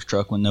the service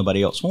truck when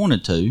nobody else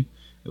wanted to.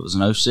 It was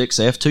an 06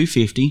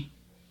 F250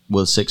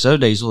 with 6.0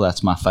 diesel.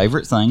 That's my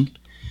favorite thing.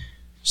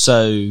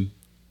 So,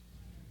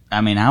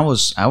 I mean, I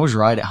was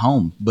right at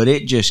home, but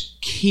it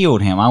just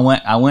killed him. I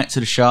went to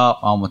the shop.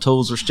 All my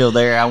tools were still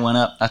there. I went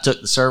up. I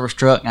took the service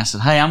truck, and I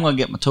said, hey, I'm going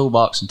to get my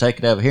toolbox and take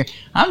it over here.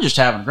 I'm just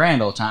having a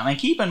grand old time. And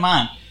keep in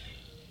mind,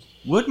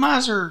 Wood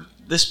Miser,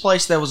 this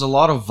place, there was a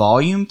lot of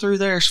volume through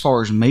there as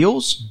far as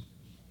meals,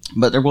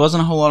 but there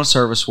wasn't a whole lot of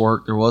service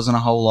work. There wasn't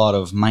a whole lot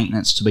of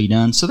maintenance to be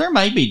done. So there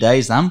may be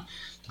days I'm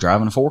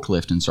driving a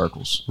forklift in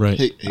circles. Right.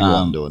 He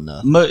wasn't doing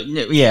nothing. But,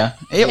 yeah.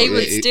 He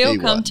would still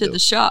come to the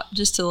shop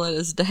just to let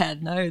his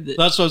dad know that.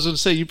 That's what I was going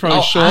to say. You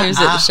probably show I was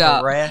at the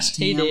shop. Harassed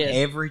He him did.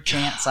 every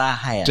chance I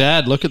had.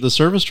 Dad, look at the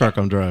service truck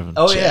I'm driving.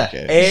 Oh, yeah. Check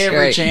it. Every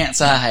Great.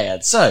 chance I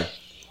had. So,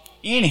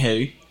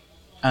 anywho,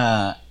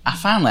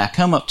 I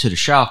come up to the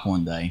shop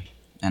one day,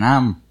 and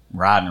I'm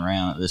riding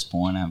around at this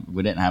point.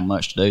 We didn't have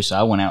much to do, so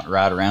I went out to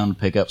ride around to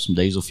pick up some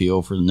diesel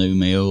fuel for the new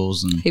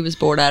mills. And He was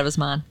bored out of his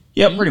mind.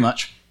 yeah, pretty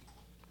much.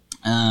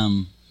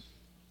 And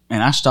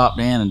I stopped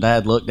in, and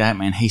Dad looked at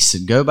me, and he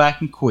said, go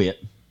back and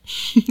quit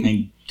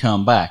and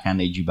come back. I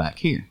need you back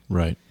here.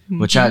 Right.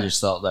 Which I just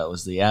thought that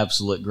was the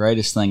absolute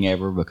greatest thing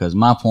ever because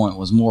my point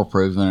was more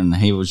proven, and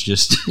he was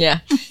just... Yeah.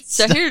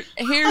 So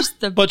here's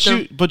the... But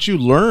you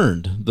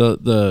learned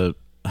the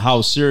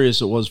how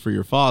serious it was for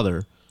your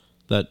father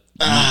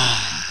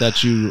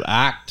that you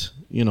act,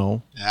 you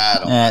know. I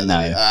don't no.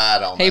 I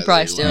don't know. He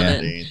probably that still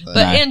learned didn't. anything.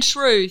 But No. in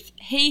truth,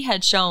 he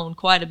had shown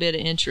quite a bit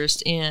of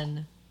interest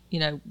in,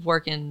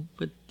 working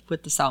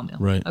with the sawmill.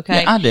 Right.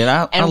 Okay. Yeah, I did.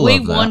 I And love we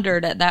that.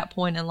 wondered at that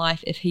point in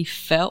life if he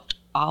felt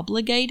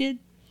obligated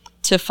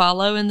to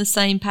follow in the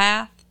same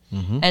path.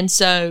 And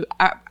so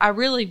I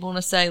really want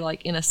to say,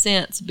 like, in a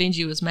sense,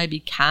 Benji was maybe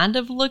kind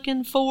of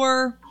looking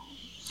for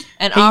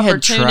an He had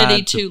opportunity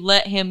tried to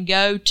let him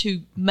go,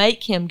 to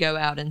make him go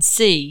out and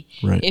see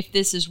Right. if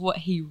this is what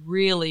he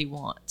really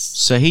wants.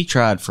 So he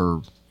tried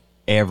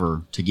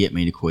forever to get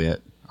me to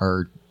quit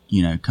or,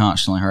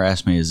 constantly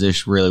harass me. Is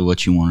this really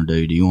what you want to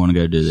do? Do you want to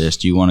go do this?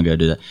 Do you want to go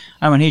do that?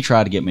 I mean, he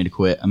tried to get me to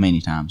quit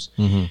many times.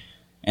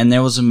 And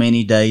there was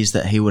many days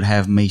that he would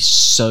have me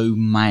so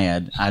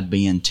mad I'd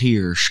be in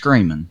tears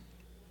screaming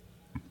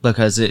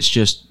because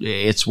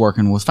it's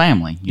working with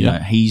family. You know,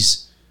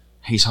 he's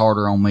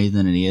harder on me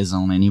than it is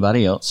on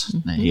anybody else.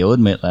 He'll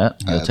admit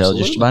that. He'll tell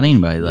just about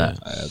anybody that.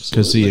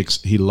 Because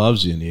he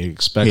loves you and he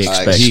expects, He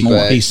expects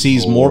more. He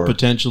sees more more.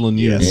 potential in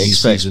you Yes. than He he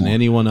expects sees in more.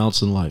 anyone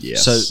else in life.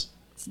 Yes. So,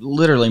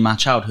 literally, my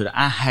childhood,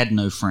 I had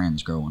no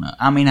friends growing up.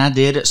 I mean, I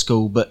did at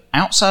school, but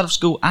outside of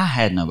school, I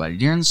had nobody.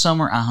 During the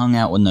summer, I hung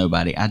out with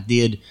nobody. I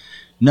did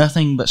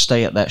nothing but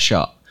stay at that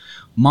shop.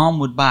 Mom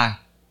would buy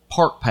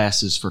park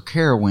passes for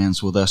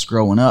Carowinds with us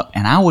growing up,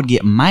 and I would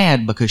get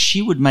mad because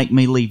she would make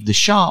me leave the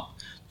shop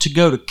to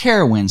go to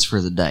Carowinds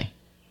for the day.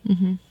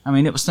 I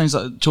mean, it was things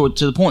like to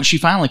the point she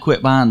finally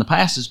quit buying the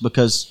passes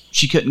because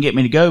she couldn't get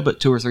me to go but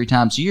 2 or 3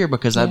 times a year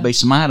because I'd be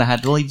so mad I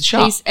had to leave the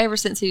shop. Ever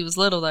since he was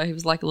little, though, he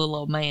was like a little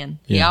old man.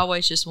 He Yeah.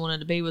 always just wanted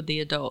to be with the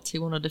adults. He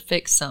wanted to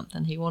fix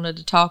something. He wanted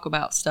to talk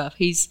about stuff.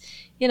 He's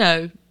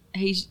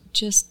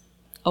just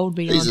old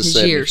beyond He's a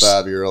his years.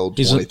 75-year-old,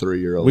 He's a-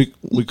 23-year-old.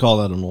 We call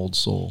that an old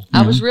soul.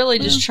 I was really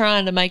just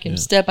trying to make him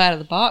step out of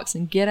the box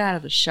and get out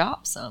of the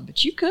shop some,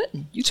 but you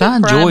couldn't. You So I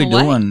couldn't pry him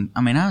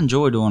enjoy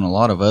away. doing a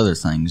lot of other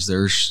things.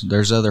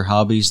 There's other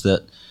hobbies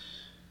that,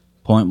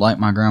 point blank,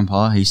 my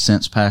grandpa, he's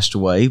since passed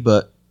away,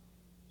 but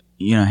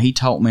he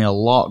taught me a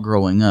lot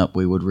growing up.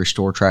 We would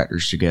restore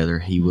tractors together.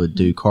 He would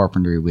do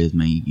carpentry with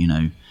me.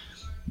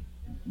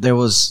 There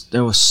was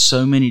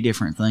so many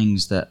different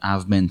things that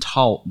I've been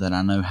taught that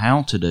I know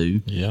how to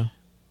do. Yeah.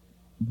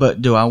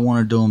 But do I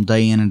want to do them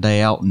day in and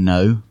day out?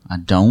 No, I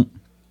don't.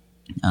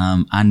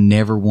 I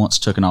never once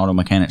took an auto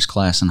mechanics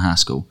class in high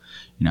school.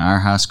 Our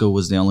high school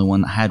was the only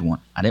one that had one.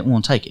 I didn't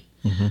want to take it.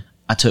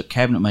 I took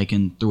cabinet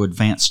making through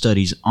advanced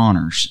studies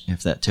honors,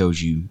 if that tells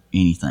you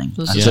anything.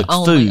 Was I the took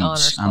only foods.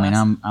 honors I mean,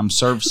 class. I'm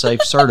Serve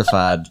Safe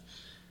certified.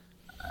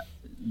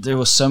 There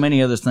was so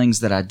many other things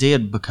that I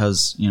did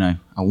because,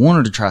 I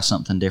wanted to try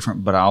something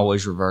different, but I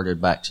always reverted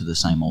back to the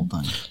same old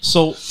thing.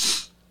 So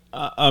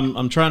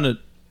I'm trying to.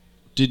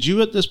 Did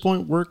you at this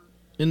point work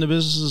in the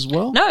business as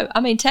well? No, I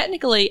mean,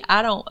 technically,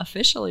 I don't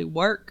officially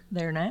work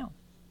there now.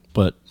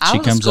 But I She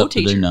was a comes school up to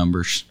do teacher.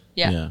 numbers.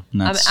 Yeah. Yeah.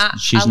 And I that's, mean,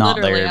 she's I not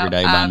there literally- every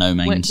day by no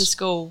means. I went to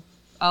school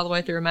all the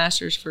way through a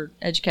master's for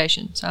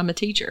education, so I'm a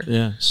teacher.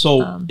 yeah.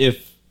 So do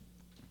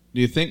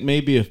you think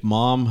maybe if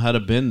Mom had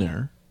have been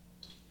there,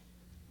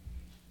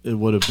 it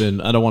would have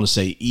been, I don't want to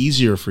say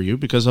easier for you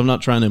because I'm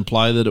not trying to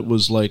imply that it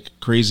was like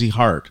crazy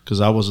hard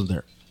because I wasn't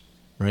there,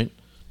 right?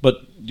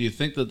 But do you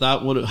think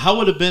that would how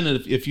would it have been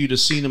if you'd have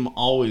seen him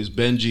always,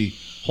 Benji,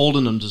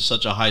 holding him to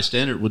such a high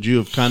standard? Would you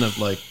have kind of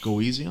like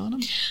go easy on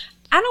him?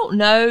 I don't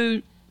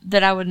know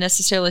that I would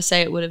necessarily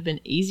say it would have been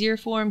easier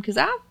for him because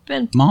I've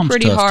been Mom's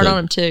pretty tough hard too. on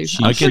him too.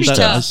 I Pretty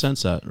tough.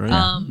 sense that, right?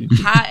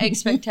 High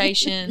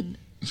expectation.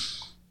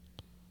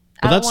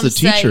 But that's the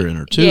teacher in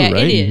her too, yeah,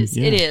 right? it is.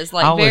 Yeah. It is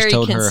like I always very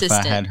told consistent. her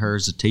if I had her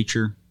as a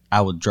teacher, I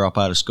would drop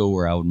out of school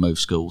or I would move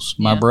schools.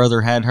 Yeah. My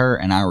brother had her,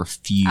 and I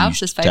refused I was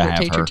his to favorite have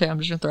teacher her. too. I'm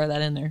just gonna throw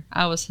that in there.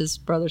 I was his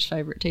brother's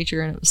favorite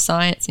teacher, and it was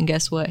science. And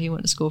guess what? He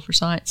went to school for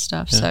science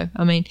stuff. Yeah. So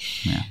I mean,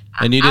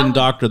 And you I didn't would-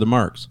 doctor the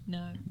marks.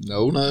 no.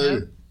 No.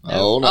 Nope.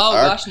 Oh, no. Oh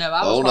gosh, no!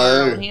 I was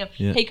hard on him.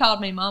 Yeah. He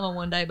called me Mama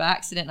one day by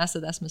accident, and I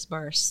said, "That's Miss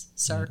Burris,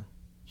 sir."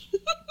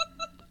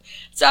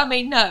 So I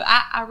mean, no,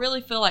 I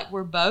really feel like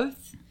we're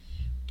both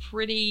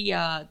pretty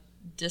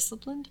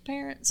disciplined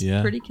parents,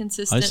 Yeah. pretty I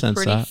consistent, sense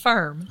pretty that.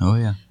 firm. Oh,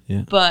 yeah.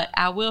 But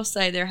I will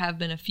say there have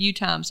been a few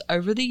times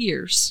over the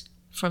years,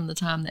 from the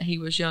time that he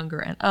was younger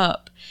and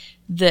up,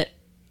 that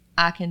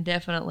I can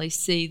definitely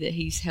see that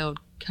he's held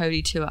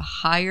Cody to a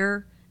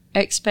higher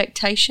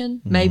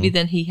expectation maybe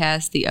than he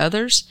has the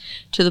others,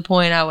 to the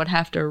point I would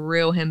have to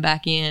reel him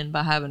back in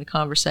by having a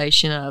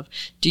conversation of,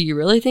 do you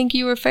really think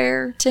you were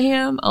fair to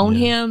him, on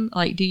him?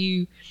 Like, do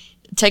you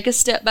take a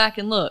step back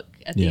and look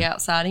at the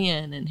outside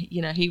in? And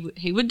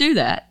he would do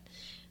that.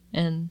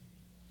 And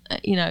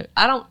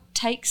I don't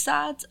take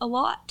sides a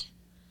lot,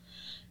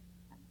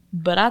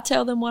 but I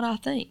tell them what I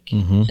think,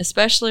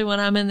 especially when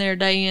I'm in there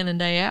day in and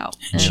day out.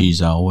 And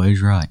she's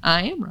always right.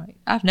 I am right.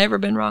 I've never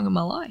been wrong in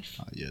my life.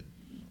 Not yet.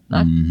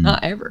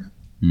 Not ever.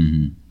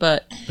 Mm-hmm.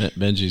 But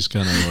Benji's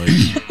kind of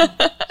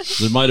like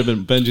there might have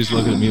been. Benji's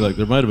looking at me like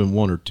there might have been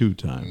one or two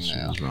times she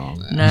was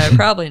wrong. no,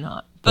 probably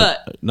not.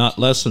 But Not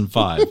less than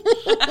 5.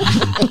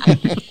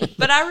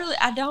 but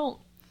I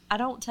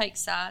don't take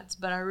sides,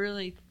 but I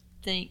really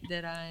think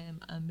that I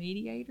am a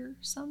mediator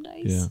some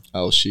days. Yeah.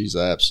 Oh, she's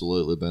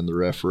absolutely been the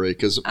referee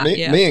because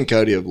yeah. me and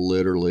Cody have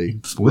literally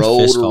We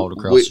fist-fought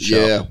across the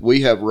shop. Yeah,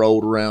 we have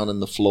rolled around in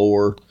the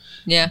floor,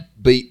 Yeah.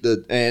 beat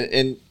the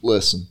and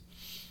listen.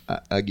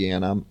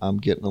 Again, I'm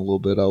getting a little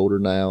bit older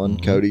now,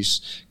 and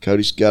Cody's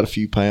got a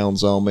few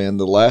pounds on me. And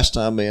the last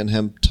time me and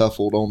him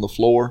tuffled on the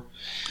floor,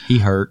 He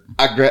hurt.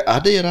 I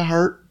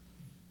hurt,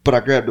 but I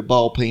grabbed a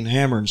ball peen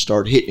hammer and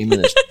started hitting him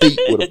in his feet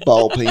with a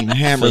ball peen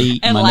hammer.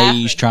 Feet, And my laughing.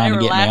 knees trying They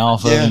to were get me laughing.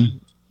 off of Yeah.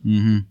 him.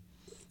 Mm-hmm.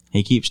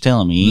 He keeps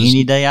telling me,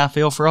 any day I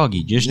feel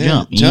froggy, just Yeah,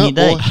 jump. Any jump,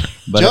 day. boy.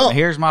 But Jump.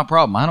 here's my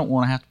problem. I don't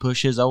want to have to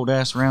push his old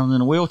ass around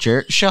in a wheelchair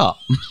at the shop.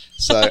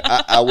 So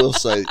I will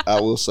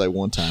say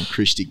one time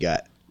Christy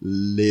got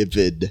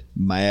livid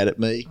mad at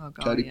me. Oh,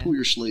 God, Cody, yeah. pull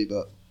your sleeve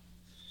up.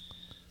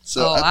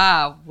 So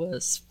I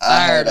was I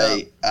fired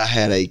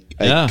had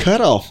up. a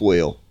cutoff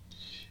wheel,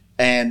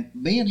 and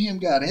me and him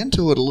got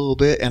into it a little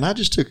bit, and I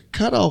just took a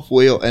cutoff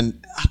wheel,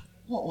 and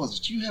what was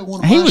it? You had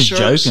one of He my was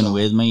shirts joking on.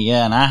 with me,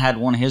 yeah, and I had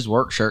one of his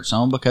work shirts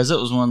on because it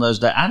was one of those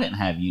days I didn't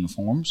have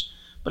uniforms,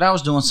 but I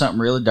was doing something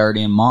really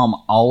dirty, and Mom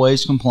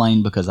always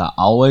complained because I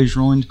always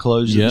ruined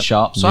clothes at the Yep.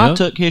 shop. So I Yep.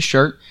 took his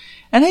shirt,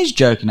 and he's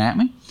joking at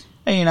me.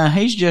 And,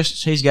 he's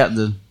got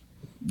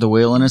the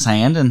wheel in his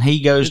hand, and he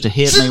goes to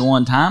hit me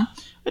one time.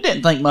 I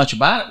didn't think much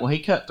about it. Well, he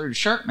cut through the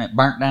shirt, and it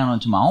burnt down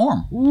into my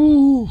arm.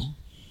 Ooh.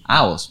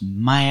 I was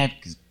mad.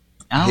 'Cause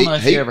I don't know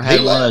if you ever he had one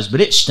of laughed. those,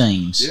 but it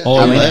stings. Yeah, Oh,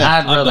 I mean, yeah. I'd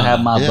I've rather done have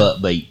that. my Yeah.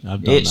 butt beat.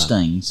 I've done It that.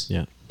 stings.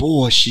 Yeah.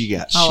 Boy, she I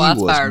was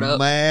was fired up.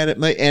 mad at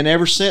me, and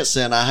ever since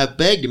then, I have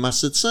begged him. I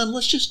said, "Son,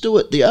 let's just do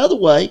it the other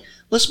way.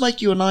 Let's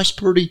make you a nice,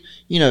 pretty,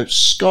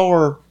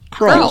 scar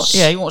cross."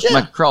 Yeah, he wants to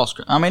make a cross.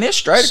 I mean, it's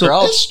straight So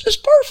across. It's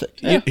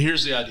perfect. Yeah.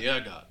 Here's the idea I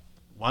got.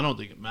 Why don't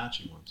they get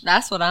matching ones?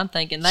 That's what I'm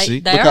thinking.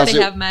 See? They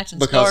already have matching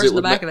scars in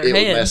the back of it their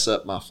would head. mess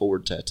up my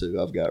Ford tattoo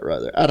I've got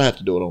right there. I'd have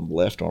to do it on the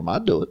left arm.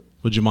 I'd do it.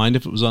 Would you mind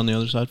if it was on the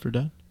other side for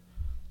Dad?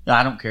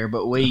 I don't care,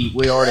 but we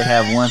already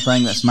have one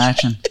thing that's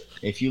matching.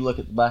 If you look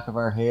at the back of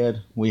our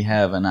head, we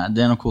have an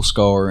identical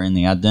scar in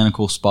the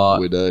identical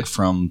spot We do.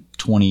 from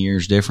 20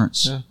 years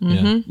difference. Yeah.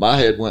 Yeah. My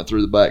head went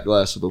through the back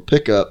glass of a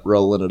pickup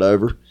rolling it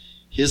over.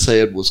 His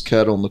head was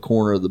cut on the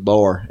corner of the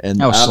bar,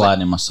 and I was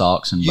sliding in my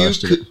socks and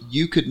busted it.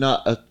 You could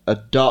not. A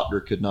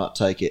doctor could not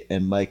take it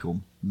and make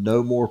them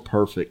no more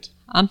perfect.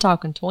 I'm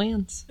talking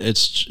twins.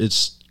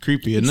 It's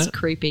creepy, isn't It's it?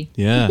 creepy.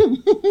 Yeah.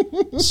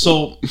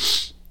 So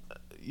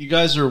you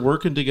guys are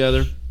working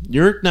together.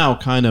 You're now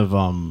kind of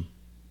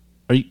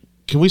are you,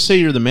 can we say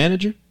you're the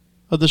manager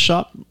of the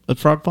shop at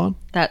Frog Pond?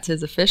 That's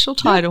his official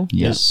title.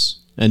 Yes.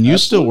 And you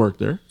still work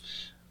there.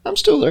 I'm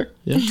still there.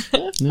 Yeah.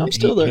 I'm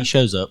still there. He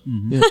shows up.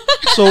 Mhm. Yeah.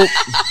 So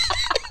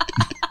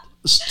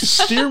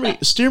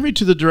steer me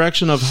to the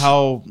direction of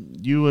how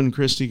you and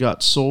Christy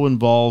got so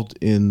involved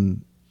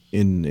in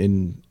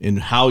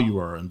how you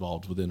are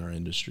involved within our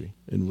industry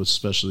and with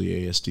especially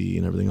ASD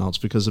and everything else.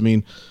 Because I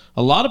mean,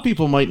 a lot of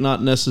people might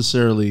not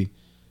necessarily,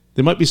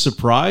 they might be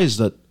surprised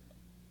that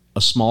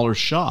a smaller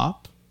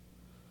shop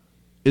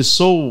is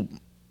so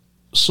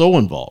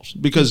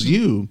involved because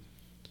you're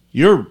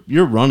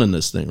running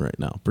this thing right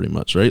now, pretty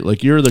much, right?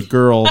 Like you're the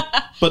girl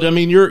But I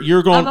mean,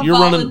 you're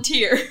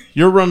volunteer.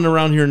 You're running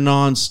around here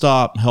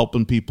nonstop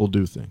helping people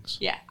do things.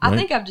 Yeah, right? I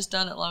think I've just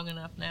done it long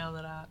enough now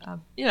that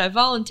I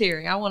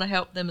volunteering. I want to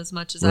help them as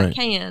much as I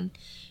can,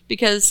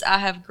 because I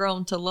have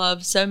grown to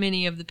love so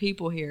many of the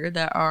people here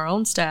that are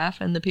on staff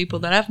and the people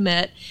that I've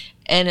met,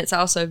 and it's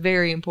also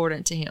very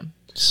important to him.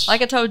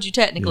 Like I told you,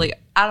 technically,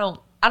 I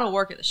don't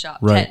work at the shop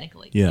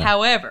technically. Yeah.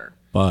 However,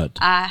 but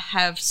I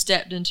have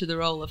stepped into the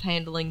role of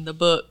handling the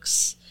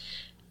books.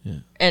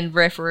 Yeah. And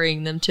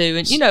refereeing them to,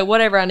 and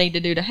whatever I need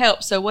to do to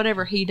help. So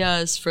whatever he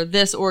does for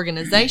this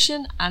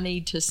organization, I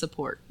need to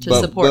support him.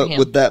 But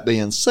with that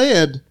being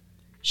said,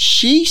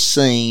 she's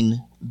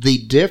seen the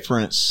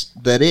difference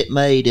that it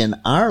made in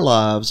our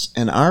lives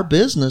and our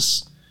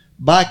business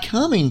by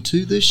coming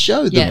to this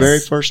show the very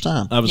first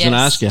time. I was going to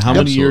ask you, how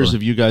many years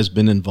have you guys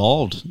been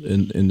involved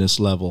in this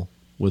level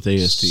with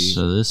AST?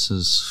 So this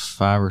is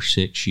 5 or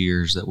 6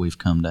 years that we've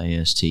come to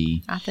AST.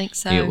 I think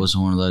so. It was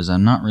one of those,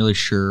 I'm not really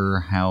sure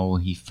how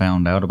he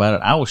found out about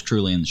it. I was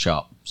truly in the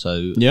shop.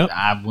 So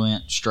I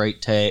went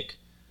straight tech,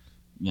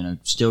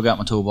 still got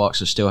my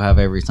toolbox, I still have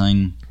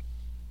everything.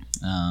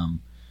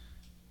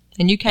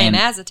 And you came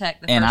as a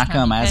tech the first time. And I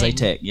come as a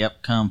tech,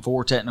 come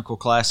 4 technical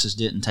classes,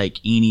 didn't take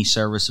any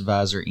service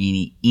advisor,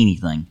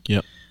 anything.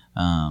 Yep.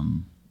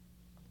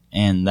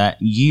 And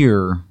that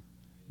year,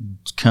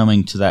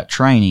 coming to that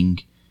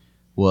training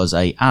was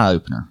a eye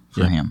opener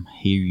for him.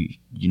 He,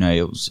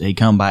 he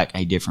come back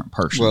a different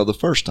person. Well, the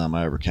first time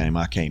I ever came,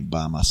 I came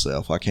by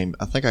myself. I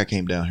think I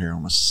came down here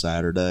on a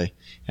Saturday,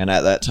 and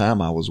at that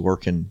time I was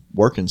working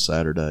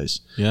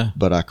Saturdays. Yeah.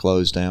 But I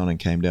closed down and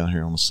came down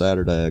here on a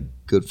Saturday. A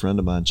good friend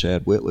of mine,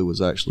 Chad Whitley,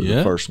 was actually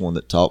the first one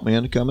that taught me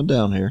into coming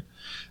down here.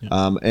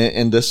 Yeah.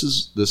 And this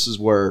is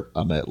where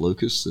I met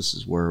Lucas. This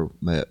is where I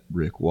met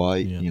Rick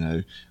White.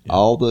 Yeah.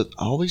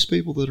 All these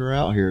people that are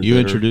out here. You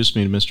introduced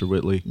me to Mr.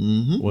 Whitley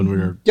when we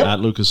were at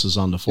Lucas's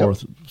on the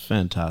 4th.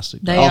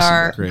 Fantastic. They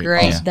are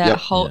great.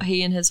 Awesome.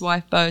 He and his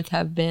wife both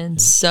have been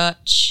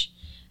such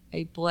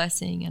a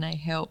blessing and a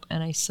help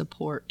and a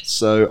support.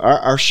 So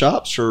our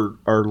shops are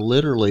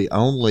literally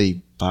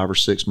only 5 or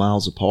 6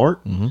 miles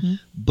apart. Mm-hmm.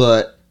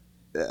 But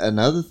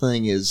another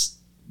thing is,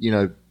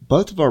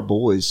 both of our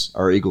boys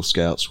are Eagle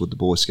Scouts with the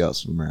Boy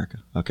Scouts of America,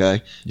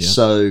 okay? Yeah.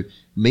 So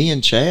me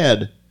and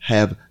Chad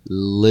have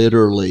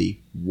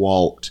literally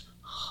walked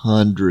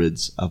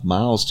hundreds of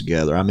miles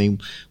together. I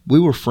mean, we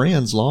were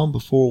friends long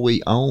before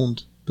we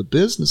owned the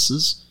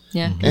businesses.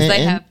 Yeah, because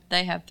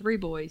they have 3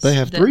 boys. They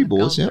have 3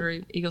 boys,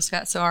 through Eagle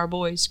Scouts, so our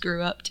boys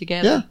grew up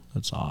together. Yeah.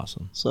 That's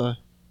awesome.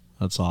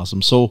 That's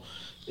awesome. So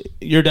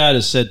your dad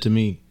has said to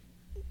me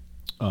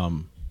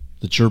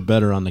that you're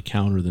better on the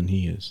counter than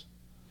he is.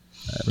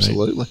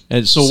 Absolutely. Right?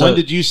 And so when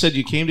did you said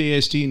you came to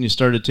AST and you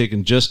started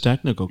taking just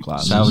technical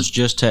classes? So I was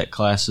just tech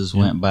classes,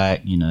 went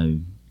back,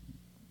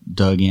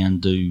 dug in,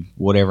 do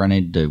whatever I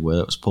needed to do,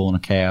 whether it was pulling a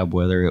cab,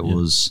 whether it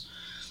was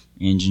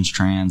engines,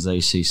 trans,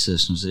 AC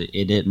systems, it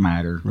didn't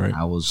matter. Right.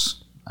 I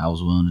was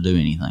willing to do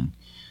anything.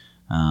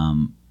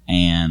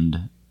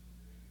 And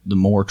the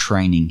more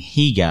training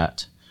he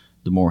got,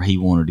 the more he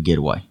wanted to get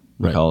away.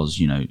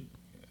 Because,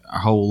 our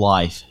whole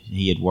life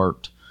he had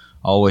worked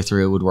all the way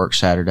through, would work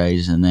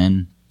Saturdays, and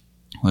then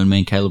when me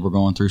and Caleb were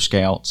going through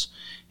Scouts,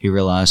 he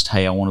realized,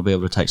 hey, I want to be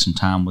able to take some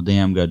time with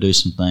them, go do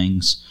some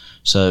things.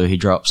 So he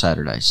dropped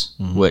Saturdays,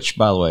 which,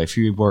 by the way, if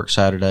you work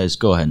Saturdays,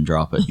 go ahead and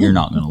drop it. You're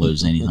not going to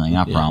lose anything,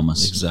 I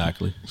promise.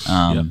 Exactly.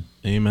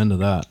 Amen to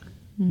that.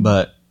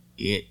 But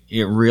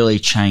it really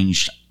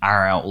changed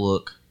our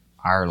outlook,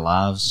 our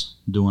lives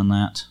doing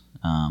that.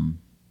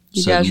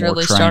 You guys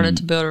really started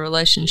to build a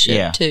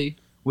relationship, too.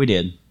 We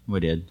did,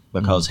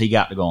 because he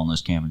got to go on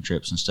those camping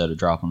trips instead of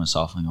dropping us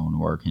off and going to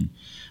work, and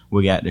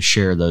we got to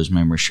share those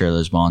memories, share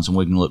those bonds, and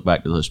we can look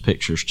back to those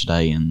pictures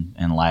today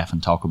and laugh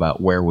and talk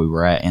about where we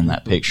were at in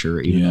that picture,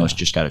 even though it's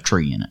just got a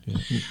tree in it.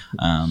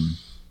 Yeah.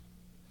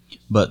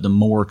 But the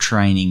more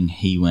training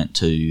he went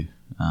to,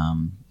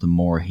 the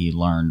more he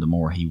learned, the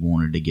more he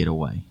wanted to get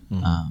away.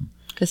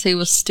 Because he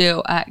was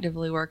still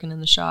actively working in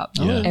the shop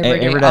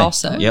every day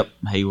also. Yep,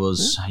 he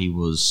was. He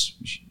was.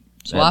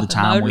 At the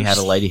time, we had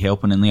a lady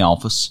helping in the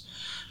office.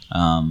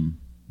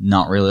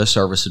 Not really a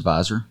service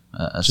advisor,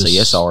 a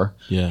CSR.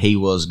 Yeah. He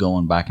was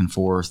going back and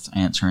forth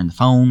answering the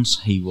phones.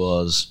 He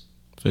was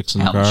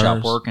fixing out the cars. In the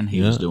shop working. He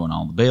was doing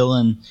all the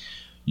billing.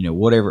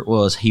 Whatever it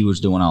was, he was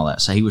doing all that.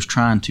 So he was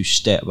trying to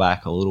step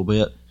back a little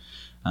bit.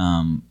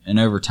 And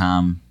over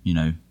time,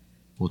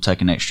 we'll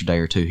take an extra day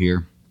or 2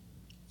 here.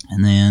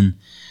 And then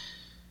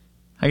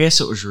I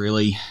guess it was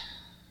really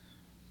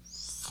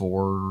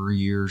 4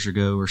 years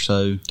ago or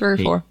so. 3 or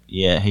 4.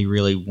 Yeah, he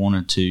really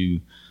wanted to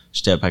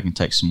step back and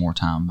take some more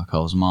time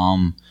because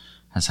Mom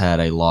has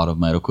had a lot of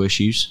medical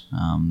issues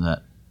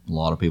that a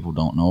lot of people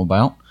don't know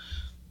about.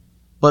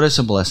 But it's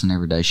a blessing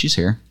every day she's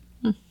here.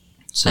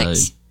 So,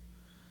 thanks.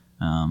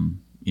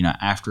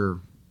 After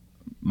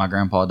my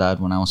grandpa died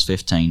when I was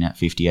 15 at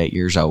 58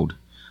 years old,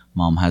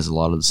 Mom has a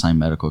lot of the same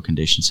medical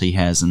conditions he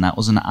has, and that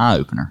was an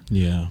eye-opener.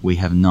 Yeah. We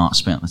have not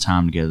spent the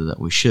time together that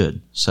we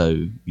should.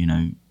 So,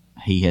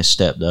 he has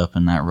stepped up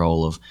in that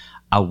role of,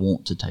 I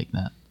want to take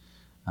that.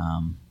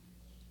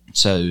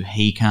 So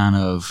he kind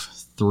of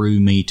threw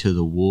me to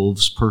the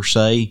wolves, per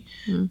se,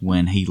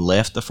 when he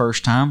left the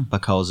first time,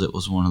 because it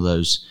was one of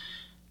those,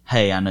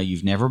 hey, I know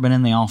you've never been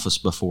in the office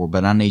before,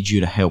 but I need you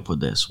to help with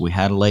this. We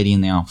had a lady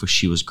in the office.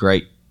 She was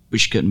great, but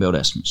she couldn't build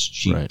estimates.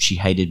 She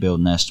hated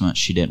building estimates.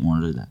 She didn't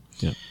want to do that.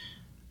 Yep.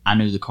 I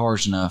knew the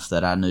cars enough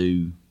that I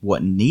knew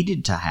what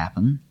needed to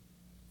happen,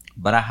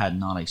 but I had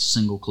not a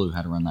single clue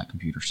how to run that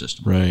computer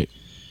system. Right.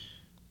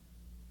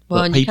 Well,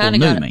 But and you people kind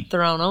of knew got me. it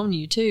thrown on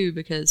you, too,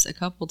 because a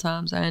couple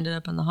times I ended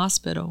up in the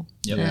hospital.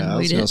 Yep. and Yeah, I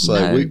we was going didn't to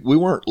say, know. we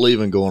weren't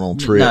leaving going on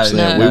trips No,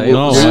 then. no, we were,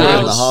 no. we were I in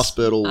the was-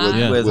 hospital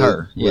with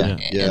her. Yeah. And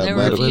there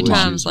were a medical few issues.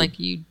 times like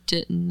you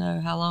didn't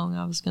know how long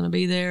I was going to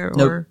be there,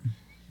 Nope. or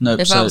Nope.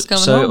 if I was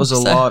coming so home, it was a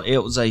so- lot. It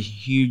was a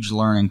huge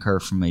learning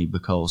curve for me,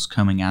 because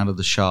coming out of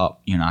the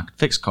shop, I could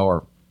fix a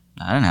car.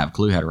 I didn't have a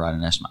clue how to write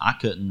an estimate. I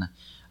couldn't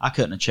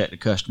have checked the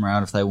customer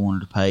out if they wanted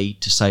to pay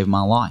to save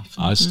my life.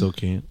 I still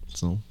can't.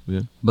 So,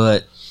 yeah.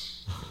 But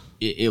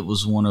it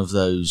was one of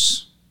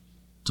those.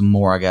 The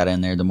more I got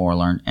in there, the more I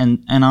learned,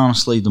 and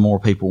honestly, the more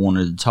people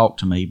wanted to talk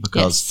to me,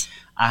 because Yes.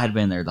 I had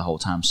been there the whole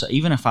time. So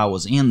even if I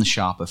was in the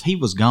shop, if he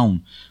was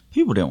gone,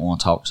 people didn't want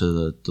to talk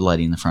to the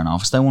lady in the front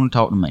office. They wanted to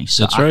talk to me.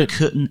 So That's right. I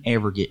couldn't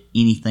ever get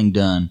anything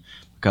done,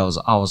 because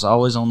I was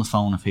always on the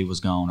phone if he was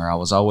gone, or I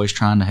was always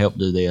trying to help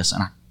do this,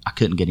 and I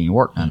couldn't get any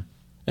work done.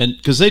 And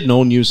because they'd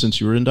known you since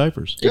you were in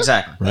diapers.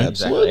 Exactly. Right.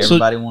 Exactly. So-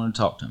 Everybody wanted to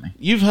talk to me.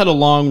 You've had a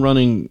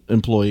long-running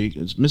employee.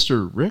 It's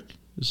Mr. Rick?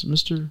 Is it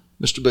Mr.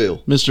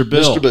 Bill. Mr.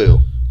 Bill? Mr.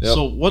 Bill. Yep.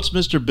 So what's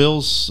Mr.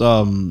 Bill's,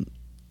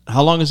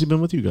 how long has he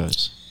been with you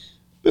guys?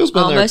 Bill's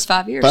been almost there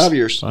 5 years. 5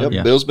 years. 5 Yep.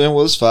 years. Bill's been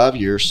with us 5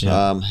 years.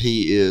 Yeah.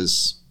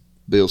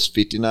 Bill's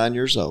 59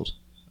 years old.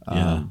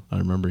 Yeah, I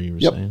remember you were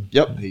Yep. saying.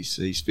 Yep.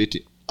 He's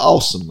 50.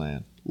 Awesome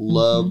man.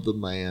 Love the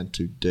man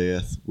to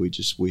death.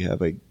 We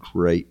have a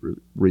great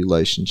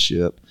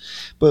relationship.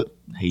 But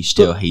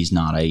He's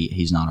not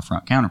a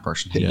front counter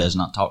person. He Yeah. does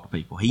not talk to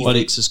people. He Well,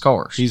 fixes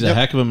cars. He's a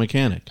heck of a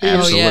mechanic.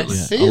 Absolutely.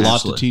 yes. Yeah, He a is. lot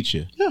Absolutely. to teach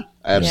you. yeah,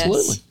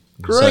 absolutely. Yes.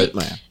 Great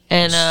man.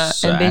 And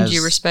So and Benji as-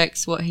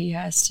 respects what he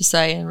has to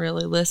say and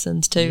really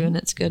listens to, and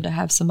it's good to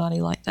have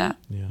somebody like that.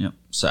 Yep.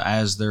 So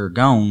as they're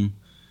gone,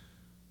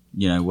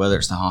 whether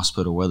it's the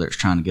hospital, whether it's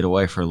trying to get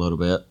away for a little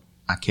bit,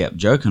 I kept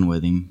joking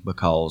with him,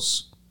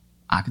 because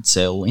I could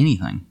sell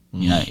anything.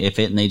 If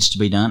it needs to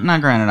be done. Now,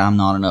 granted, I'm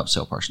not an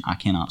upsell person. I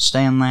cannot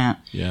stand that.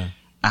 Yeah.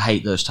 I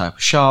hate those type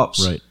of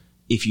shops. Right.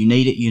 If you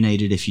need it, you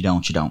need it. If you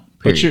don't, you don't.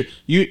 But Period.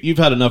 you've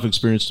had enough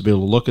experience to be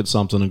able to look at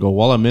something and go,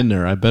 while I'm in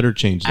there, I better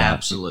change that.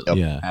 Absolutely.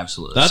 Yeah.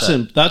 Absolutely. That's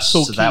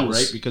so so key, that was-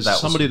 right? Because that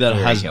was somebody that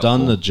very has done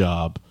helpful. the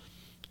job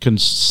can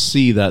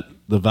see that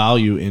the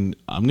value in,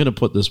 I'm going to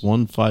put this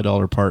one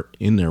 $5 part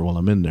in there while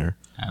I'm in there.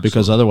 Absolutely.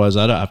 Because otherwise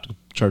I'd have to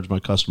charge my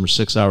customer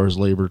 6 hours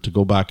labor to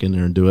go back in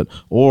there and do it.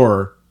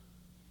 Or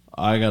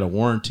I got to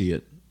warranty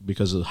it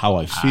because of how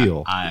I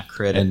feel. I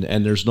credit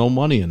and there's no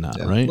money in that,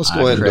 Yeah. right? Let's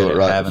go ahead and do it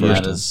right having the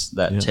first that, time. as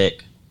that Yeah.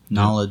 tech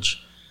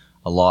knowledge,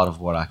 a lot of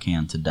what I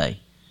can today.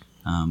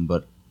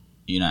 But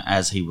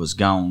as he was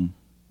gone,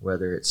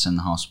 whether it's in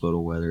the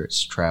hospital, whether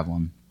it's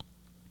traveling,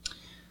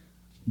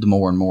 the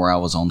more and more I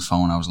was on the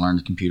phone, I was learning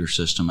the computer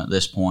system. At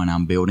this point,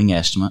 I'm building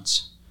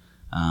estimates,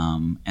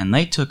 and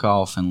they took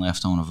off and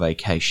left on a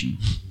vacation.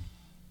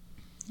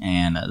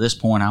 And at this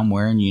point, I'm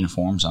wearing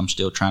uniforms. I'm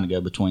still trying to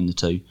go between the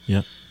two.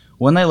 Yeah.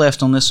 When they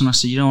left on this one, I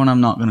said, you know what?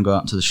 I'm not going to go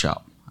out into the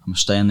shop. I'm going to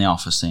stay in the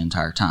office the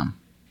entire time.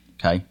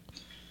 Okay?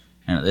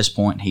 And at this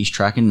point, he's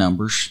tracking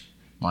numbers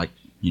like,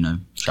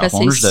 shop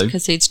owners do.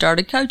 Because he'd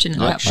started coaching at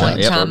Yep. that point in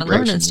Yep. time and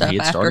learning He stuff had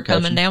after started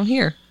coming coaching. down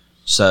here.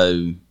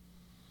 So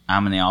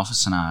I'm in the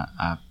office, and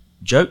I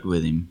joked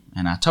with him,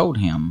 and I told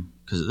him,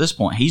 because at this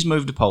point, he's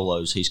moved to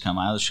polos. He's come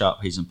out of the shop.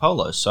 He's in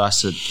polos. So I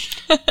said,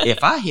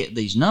 if I hit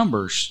these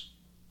numbers,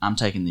 I'm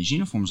taking these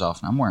uniforms off,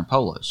 and I'm wearing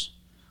polos.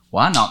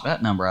 Well, I knocked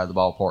that number out of the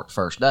ballpark the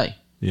first day.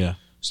 Yeah.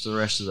 So the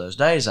rest of those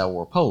days, I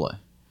wore polo.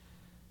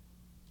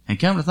 And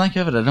come to think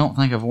of it, I don't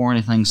think I've worn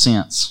anything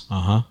since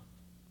Uh-huh.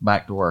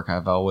 back to work.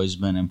 I've always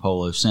been in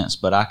polo since.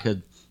 But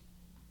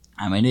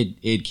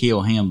it'd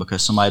kill him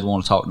because somebody'd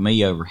want to talk to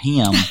me over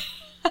him.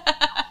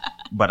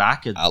 But I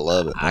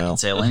love it I now. could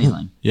sell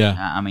anything.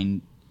 Yeah.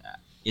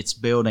 It's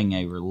building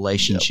a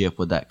relationship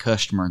with that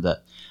customer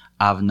that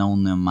I've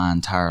known them my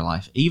entire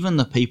life. Even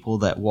the people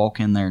that walk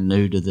in there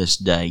new to this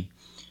day,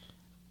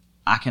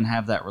 I can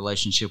have that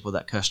relationship with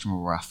that customer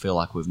where I feel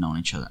like we've known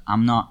each other.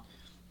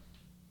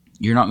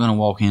 You're not going to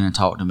walk in and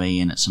talk to me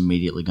and it's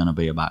immediately going to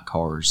be about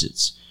cars.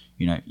 It's,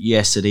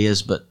 yes, it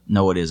is, but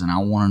no, it isn't. I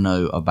want to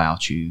know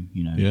about you,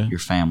 Yeah. your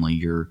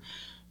family,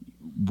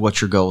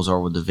 what your goals are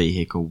with the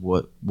vehicle.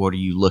 What are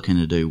you looking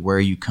to do? Where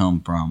you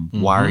come from?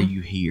 Why are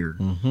you here?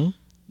 Mm-hmm.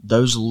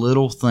 Those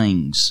little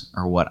things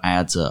are what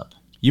adds up.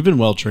 You've been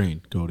well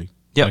trained, Cody.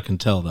 Yep. I can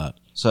tell that.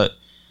 So,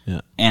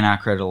 Yeah. and I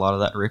credit a lot of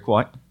that to Rick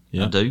White.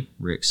 Yeah. I do.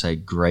 Rick's a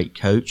great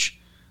coach,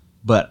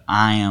 but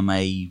I am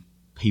a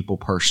people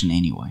person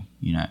anyway.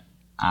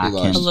 I He can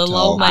likes A to little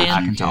talk. old man. I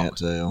can You talk. can't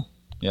tell.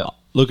 Yep.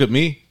 Look at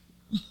me.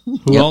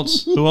 Who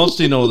else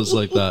do you know that's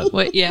like that?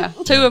 Well, yeah,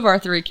 2 of our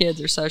 3 kids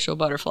are social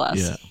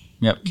butterflies. Yeah.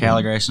 Yep.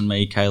 Callie Grace and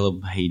me,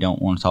 Caleb, he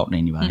don't want to talk to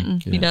anybody.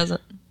 He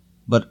doesn't.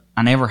 But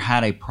I never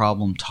had a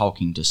problem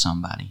talking to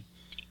somebody.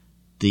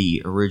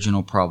 The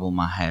original problem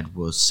I had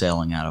was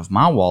selling out of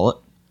my wallet,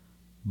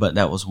 but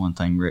that was one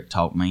thing Rick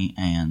taught me.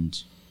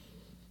 And,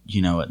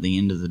 at the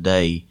end of the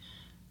day,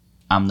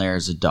 I'm there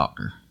as a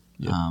doctor.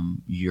 Yep.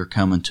 You're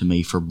coming to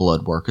me for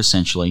blood work,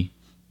 essentially,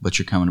 but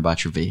you're coming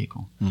about your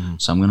vehicle. Mm-hmm.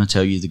 So I'm going to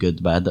tell you the good,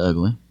 the bad, the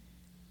ugly.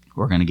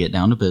 We're going to get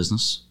down to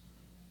business.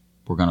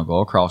 We're going to go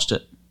across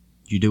it.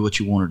 You do what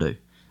you want to do.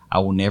 I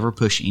will never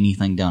push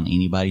anything down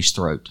anybody's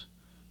throat,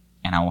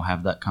 and I will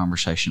have that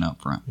conversation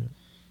up front. Yep.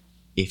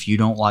 If you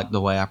don't like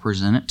the way I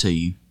present it to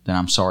you, then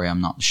I'm sorry,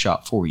 I'm not the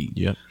shop for you.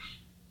 Yep.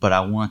 But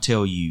I want to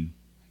tell you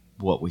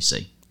what we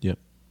see. Yep.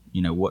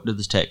 What do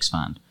the techs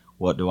find?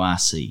 What do I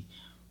see?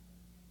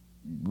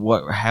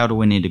 How do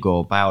we need to go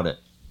about it?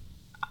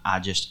 I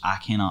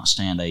cannot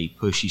stand a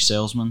pushy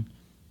salesman.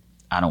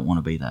 I don't want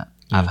to be that.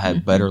 Mm-hmm. I've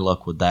had better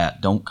luck with that.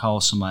 Don't call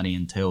somebody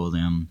and tell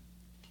them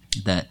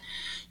that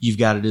you've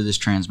got to do this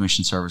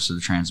transmission service or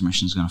the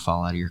transmission is going to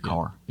fall out of your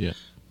car. Yeah.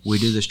 We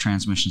do this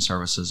transmission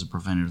service as a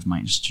preventative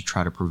maintenance to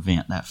try to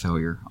prevent that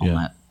failure on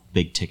that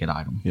big ticket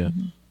item. Yeah.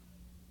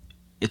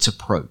 It's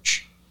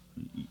approach.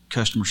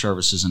 Customer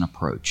service is an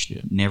approach.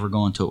 Yeah. Never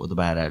go into it with a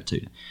bad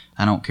attitude.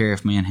 I don't care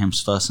if me and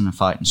him's fussing and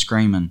fighting,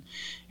 screaming.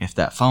 If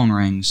that phone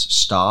rings,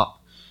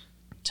 stop,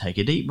 take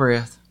a deep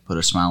breath, put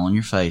a smile on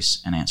your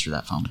face, and answer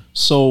that phone.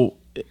 So,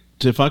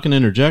 if I can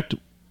interject,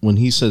 when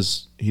he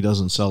says he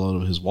doesn't sell out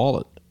of his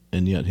wallet,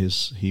 and yet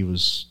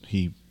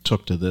he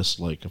took to this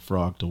like a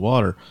frog to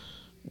water,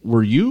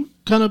 were you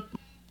kind of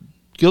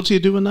guilty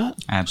of doing that?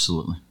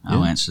 Absolutely.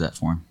 I'll answer that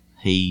for him.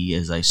 He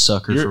is a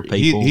sucker for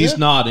people. He's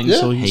nodding,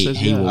 so he says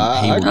he will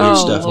do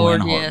stuff in a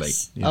heartbeat.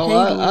 Yes. Yeah. He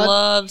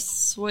loves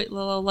sweet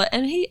little,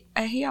 and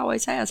he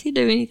always has. He'd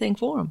do anything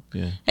for him.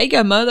 Yeah. He'd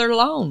go mow their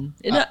lawn.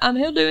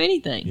 He'll do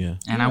anything. Yeah.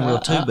 And I will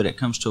too, but it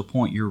comes to a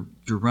point you're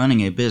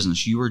running a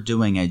business. You are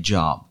doing a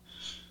job.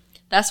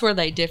 That's where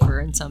they differ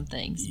in some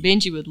things.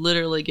 Benji would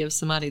literally give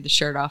somebody the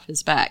shirt off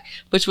his back,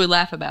 which we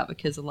laugh about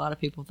because a lot of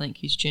people think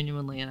he's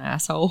genuinely an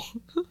asshole.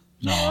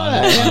 No,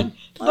 I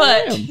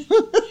don't.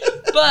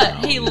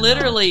 But he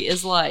literally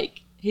is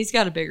like, he's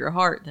got a bigger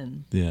heart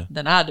than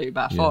I do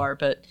by far.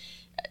 But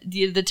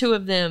the two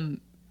of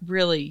them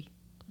really,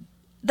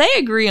 they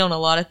agree on a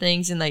lot of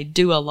things and they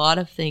do a lot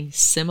of things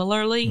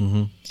similarly.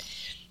 Mm-hmm.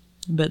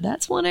 But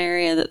that's one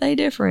area that they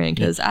differ in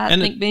because I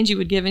think Benji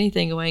would give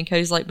anything away, and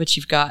Cody's like, "But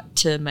you've got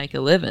to make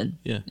a living."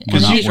 Yeah,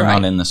 because we're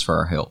not in this for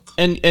our health.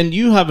 And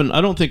you haven't. I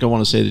don't think I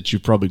want to say that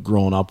you've probably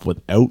grown up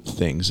without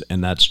things,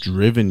 and that's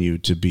driven you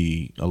to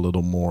be a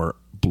little more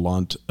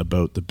blunt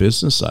about the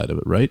business side of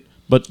it, right?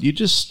 But you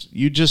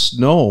just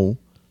know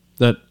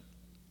that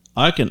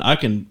I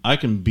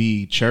can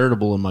be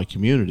charitable in my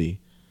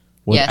community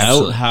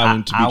without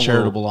having to be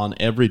charitable on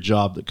every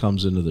job that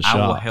comes into the shop.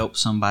 I will help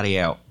somebody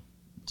out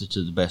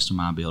to the best of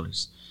my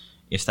abilities.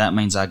 If that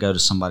means I go to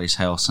somebody's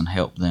house and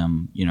help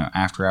them,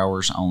 after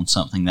hours on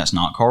something that's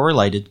not car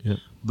related,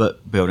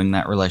 but building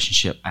that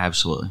relationship,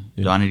 absolutely.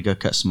 Do I need to go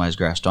cut somebody's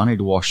grass? Do I need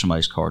to wash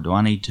somebody's car? Do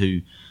I need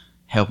to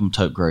help them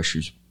tote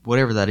groceries?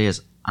 Whatever that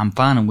is, I'm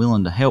fine and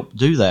willing to help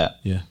do that.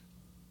 Yeah.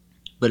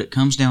 But it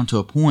comes down to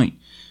a point.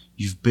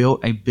 You've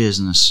built a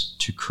business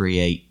to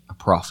create a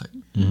profit.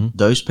 Mm-hmm.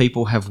 Those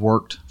people have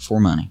worked for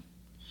money.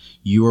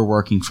 You are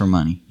working for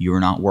money. You are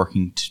not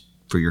working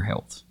for your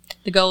health.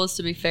 The goal is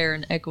to be fair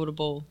and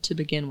equitable to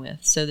begin with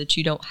so that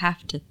you don't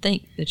have to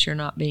think that you're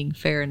not being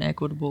fair and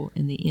equitable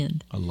in the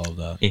end. I love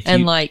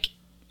that.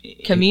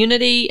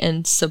 Community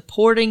and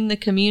supporting the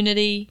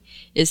community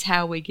is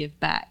how we give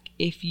back.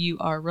 If you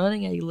are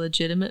running a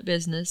legitimate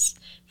business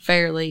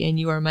fairly and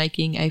you are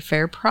making a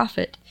fair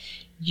profit,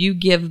 you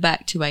give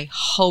back to a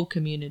whole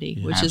community,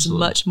 which is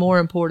much more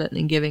important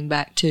than giving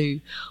back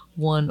to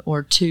one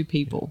or two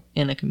people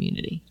in a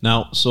community.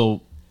 Now,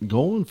 so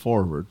going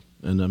forward,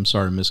 and I'm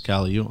sorry, Miss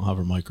Callie, you don't have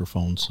a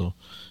microphone, so,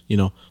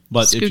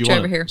 but scooch if you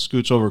want to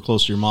scooch over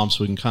close to your mom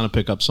so we can kind of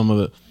pick up some of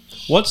it.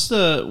 What's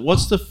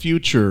the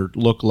future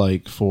look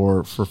like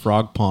for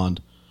Frog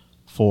Pond?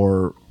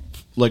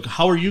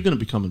 How are you going to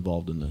become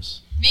involved in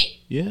this?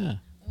 Me? Yeah.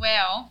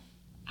 Well,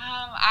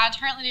 I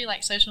currently do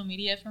social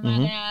media for my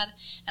dad,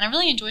 and I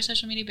really enjoy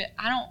social media, but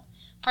I don't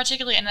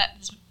particularly, and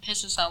that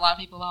pisses a lot of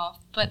people off,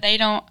 but they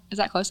don't, is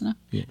that close enough?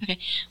 Yeah. Okay.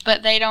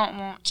 But they don't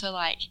want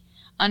to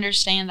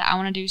understand that I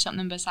want to do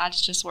something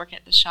besides just work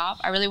at the shop.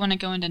 I really want to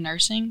go into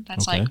nursing.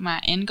 That's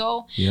my end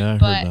goal. Yeah,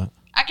 but heard that.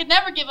 I could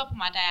never give up on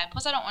my dad.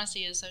 Plus, I don't want to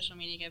see his social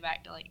media go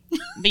back to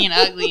being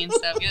ugly and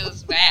stuff. It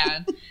was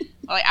bad.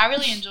 I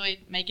really enjoyed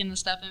making the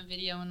stuff and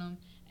videoing them,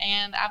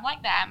 and I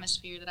like the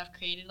atmosphere that I've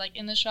created.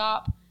 In the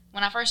shop,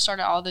 when I first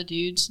started, all the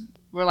dudes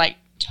were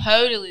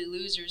totally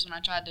losers when I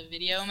tried to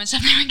video them and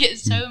stuff. They would get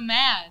so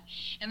mad,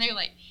 and they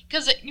were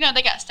because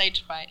they got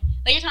stage fright.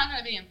 Every time I tried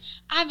to video them,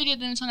 I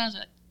videoed them sometimes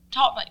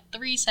talked like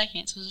 3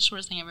 seconds. Was the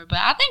shortest thing ever. But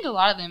I think a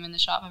lot of them in the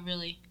shop have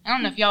really, I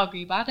don't know if y'all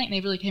agree, but I think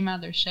they really came out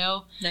of their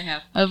shell. They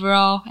have.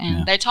 Overall.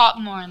 And they talk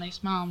more and they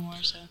smile more.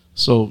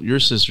 So your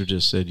sister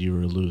just said you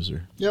were a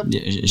loser. Yep.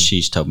 Yeah,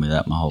 she's told me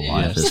that my whole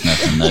life. It's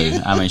nothing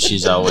new. I mean,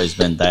 she's always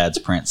been Dad's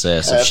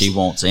princess. If she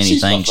wants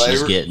anything,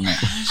 she's getting it.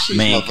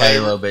 Me and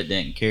Caleb, it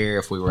didn't care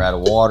if we were out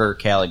of water.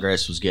 Callie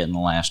Grace was getting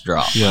the last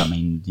drop. Yeah. I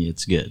mean,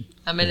 it's good.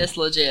 I mean, it's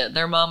legit.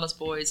 They're mama's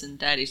boys and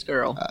daddy's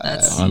girl. I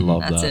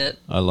love that. That's it.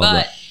 I love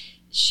that.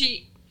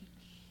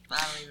 But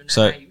I don't even know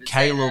So how you would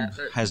Caleb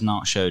say that, has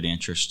not showed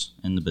interest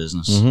in the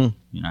business. Mhm.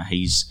 You know,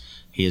 he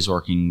is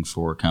working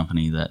for a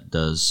company that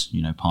does,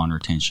 you know, pond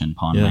retention,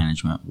 pond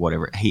management,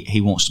 whatever. He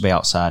wants to be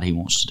outside. He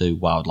wants to do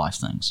wildlife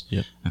things.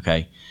 Yep.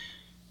 Okay.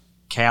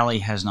 Callie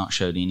has not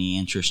showed any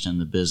interest in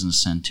the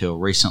business until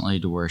recently,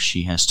 to where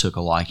she has took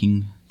a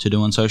liking to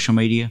doing social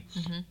media.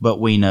 Mm-hmm.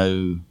 But we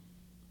know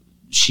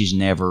she's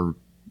never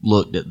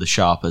looked at the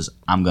shop as,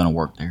 I'm going to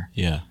work there.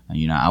 Yeah.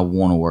 You know, I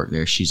want to work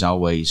there. She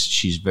wants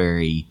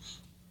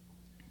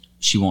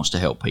to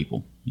help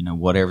people. You know,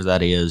 whatever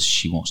that is,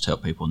 she wants to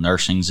help people.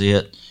 Nursing's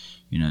it.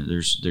 You know,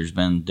 there's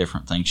been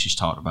different things she's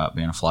talked about,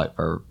 being a flight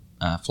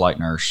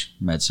nurse,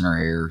 medicine or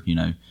hair. You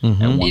know, at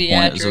one point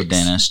it was a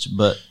dentist,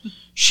 but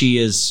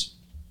she's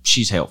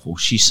helpful.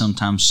 She's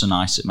sometimes so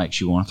nice it makes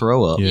you want to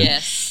throw up. Yeah.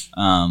 Yes.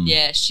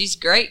 Yeah, she's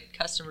great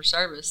customer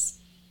service.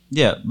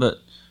 Yeah, but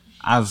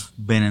I've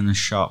been in the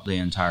shop the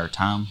entire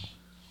time.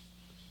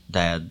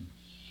 Dad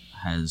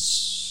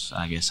has,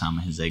 I guess I'm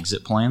his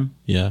exit plan.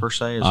 Yeah, per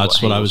se.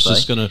 That's what I was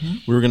just gonna.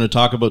 We were gonna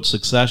talk about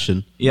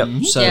succession.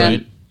 Yep. So. Yeah.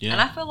 Right? Yeah.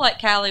 And I feel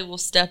like Callie will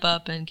step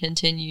up and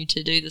continue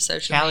to do the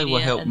social Callie media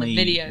will help and the me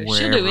videos.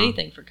 She'll wherever. do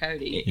anything for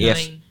Cody.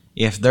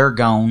 If they're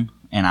gone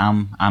and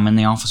I'm in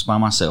the office by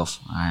myself,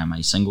 I am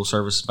a single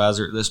service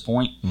advisor at this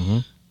point. Mm-hmm.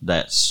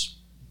 That's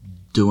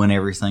doing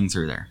everything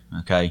through there.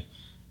 Okay.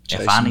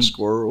 Chasing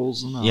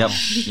squirrels and all. Yep.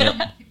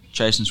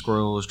 Chasing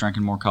squirrels,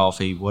 drinking more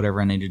coffee,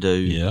 whatever I need to do.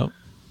 Yep.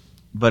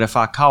 But if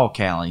I call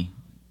Callie,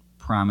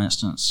 prime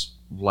instance,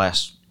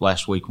 last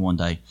week one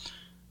day,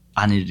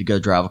 I needed to go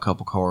drive a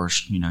couple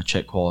cars, you know,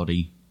 check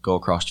quality, go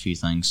across a few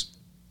things.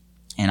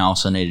 And I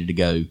also needed to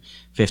go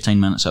 15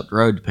 minutes up the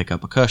road to pick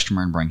up a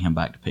customer and bring him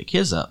back to pick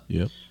his up.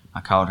 Yep. I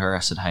called her. I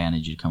said, hey, I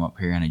need you to come up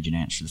here. I need you to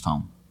answer the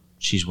phone.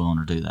 She's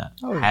willing to do that.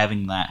 Oh, yeah.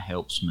 Having that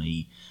helps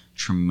me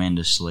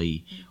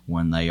tremendously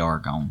when they are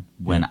gone.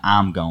 When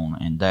I'm gone,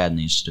 and Dad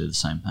needs to do the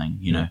same thing.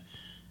 You know,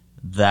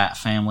 that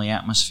family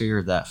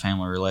atmosphere, that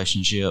family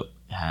relationship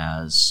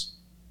has...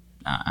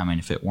 I mean,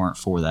 if it weren't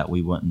for that,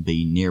 we wouldn't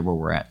be near where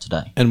we're at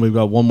today. And we've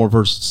got one more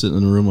person sitting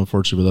in the room,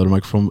 unfortunately, without a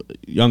microphone.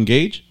 Young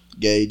Gage?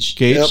 Gage.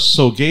 Yep.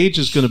 So Gage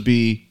is going to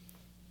be,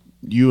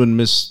 you and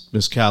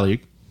Miss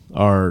Callie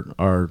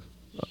are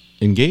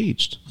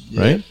engaged,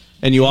 right?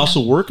 And you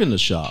also work in the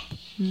shop.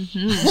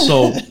 Mm-hmm.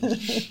 So,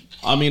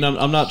 I mean,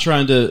 I'm not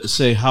trying to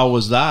say how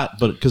was that,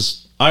 but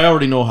because I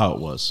already know how it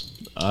was.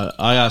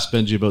 I asked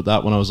Benji about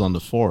that when I was down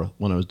on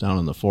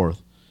the 4th,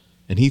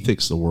 and he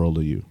thinks the world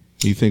of you.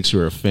 He thinks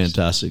you're a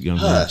fantastic young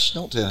man. Hush,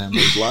 don't tell him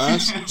those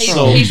lies.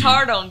 He's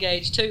hard on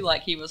Gage, too,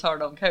 like he was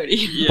hard on Cody.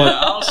 Yeah, but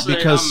I'll say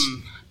because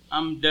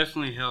I'm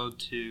definitely held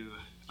to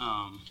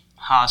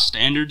high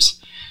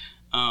standards.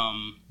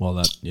 Well,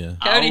 that, yeah.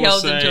 Cody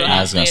holds him to a high standard,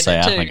 I was going to say,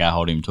 too. I think I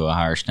hold him to a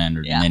higher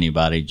standard than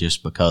anybody,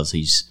 just because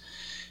he's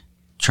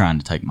trying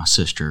to take my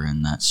sister,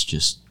 and that's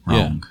just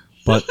wrong. Yeah.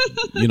 But,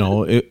 you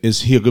know,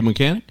 is he a good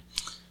mechanic?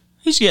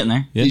 He's getting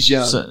there. Yeah. He's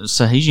young.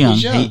 So he's young.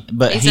 He's young.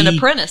 He's an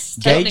apprentice,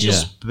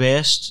 Gage's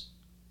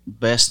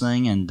best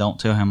thing, and don't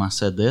tell him I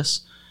said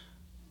this,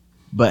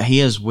 but he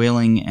is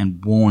willing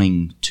and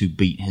wanting to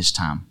beat his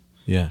time.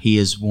 Yeah. He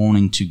is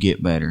wanting to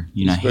get better.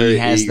 You know, he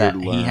has that.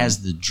 He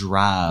has the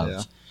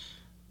drive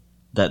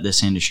that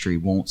this industry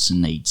wants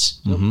and needs.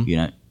 Mm-hmm. You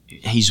know,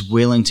 he's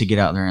willing to get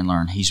out there and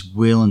learn. He's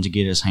willing to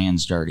get his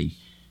hands dirty.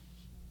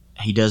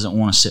 He doesn't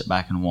want to sit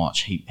back and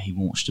watch. He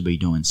wants to be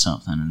doing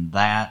something, and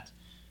that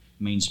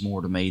means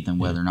more to me than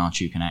whether or not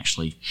you can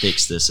actually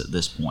fix this at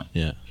this point.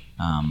 Yeah.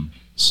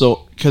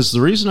 So, because the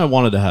reason I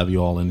wanted to have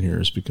you all in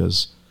here is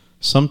because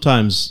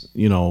sometimes,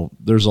 you know,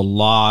 there's a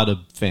lot of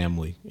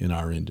family in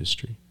our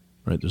industry,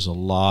 right? There's a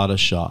lot of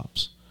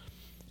shops.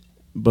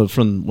 But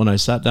from when I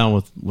sat down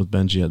with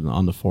Benji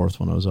on the 4th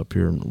when I was up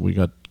here, we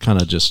got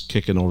kind of just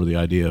kicking over the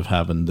idea of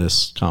having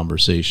this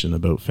conversation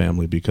about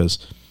family, because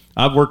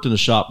I've worked in a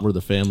shop where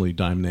the family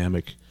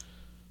dynamic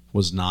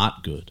was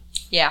not good.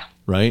 Yeah.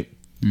 Right?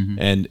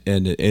 Mm-hmm.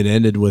 And it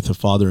ended with a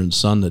father and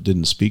son that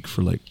didn't speak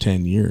for like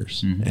 10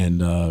 years. Mm-hmm.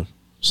 And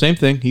same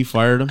thing, he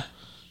fired him,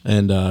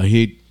 and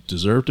he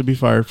deserved to be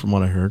fired from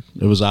what I heard.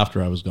 It was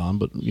after I was gone,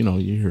 but you know,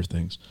 you hear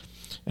things.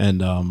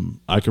 And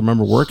I can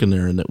remember working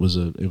there, and it was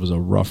a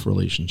rough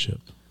relationship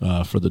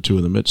for the two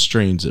of them. It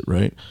strains it,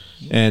 right?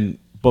 And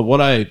but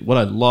what I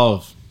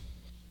love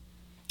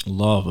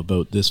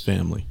about this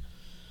family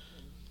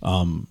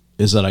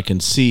is that I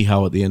can see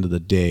how at the end of the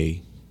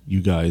day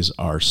you guys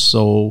are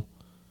so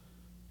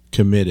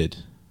committed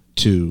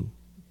to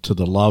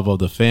the love of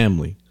the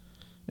family,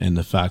 and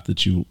the fact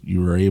that you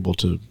are able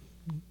to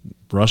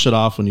brush it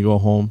off when you go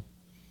home,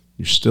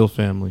 you're still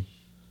family.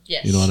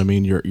 Yes. You know what I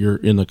mean? You're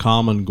in the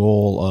common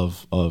goal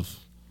of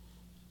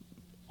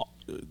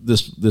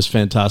this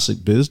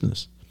fantastic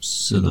business.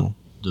 So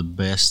the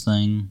best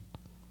thing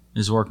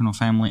is working with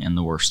family, and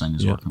the worst thing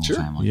is working with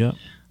family. Yeah.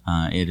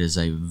 It is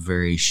a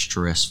very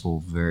stressful,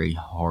 very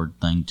hard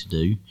thing to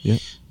do. Yeah.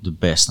 The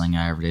best thing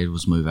I ever did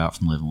was move out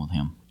from living with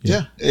him.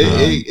 Yeah.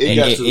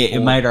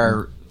 It made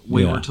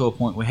we were to a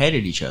point we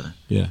hated each other.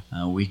 Yeah.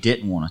 We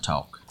didn't want to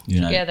talk.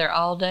 You know? Together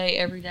all day,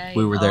 every day.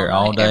 We were there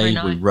all day. Every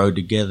We night. rode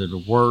together to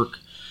work.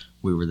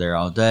 We were there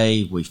all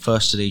day. We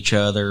fussed at each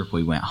other.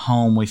 We went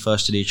home. We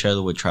fussed at each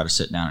other. We'd try to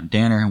sit down at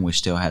dinner, and we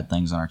still had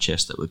things on our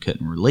chest that we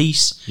couldn't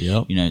release.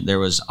 Yep. You know, there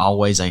was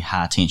always a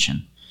high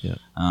tension. Yeah.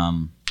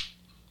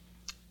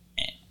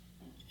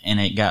 And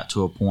it got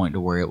to a point to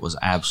where it was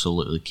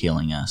absolutely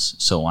killing us.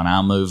 So when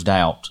I moved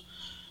out,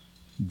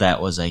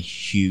 that was a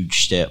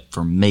huge step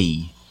for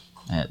me.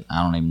 I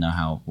don't even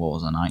know what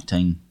was I,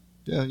 19?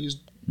 Yeah,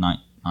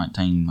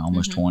 19,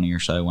 almost 20 or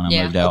so when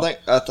I moved out.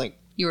 I think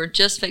You were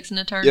just fixing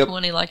to turn Yep.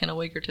 20 like in a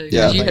week or two.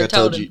 Yeah, I you think I had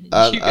told him you. you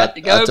got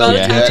to go I by told the you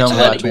Yeah, he told me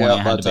had about to be 20, out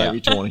I by had the to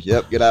be time you're 20.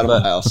 Yep, get out of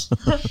my house.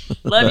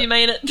 Love you,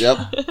 mean it. Yep,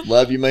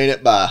 love you, mean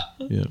it, bye.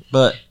 Yeah.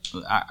 But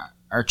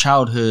our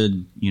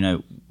childhood, you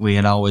know, we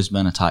had always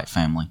been a tight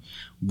family.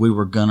 We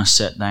were going to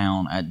sit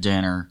down at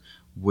dinner.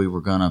 We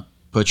were going to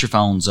put your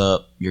phones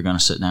up. You're going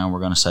to sit down. We're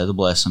going to say the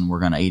blessing. We're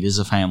going to eat as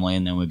a family,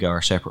 and then we go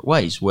our separate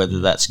ways, whether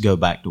that's go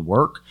back to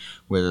work,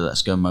 whether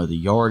that's go mow the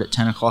yard at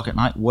 10 o'clock at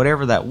night,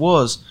 whatever that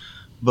was.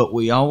 But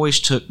we always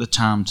took the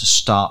time to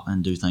stop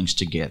and do things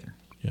together.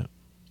 Yeah.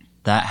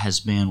 That has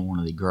been one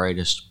of the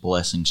greatest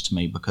blessings to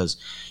me because,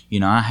 you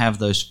know, I have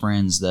those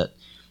friends that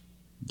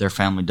their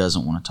family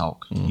doesn't want to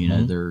talk. Mm-hmm. You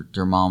know,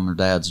 their mom or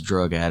dad's a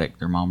drug addict.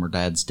 Their mom or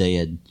dad's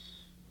dead.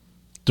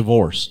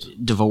 Divorced.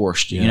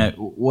 You know,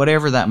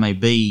 whatever that may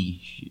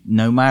be,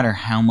 no matter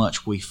how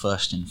much we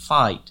fussed and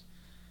fight,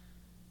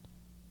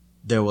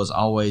 there was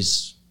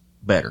always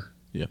better.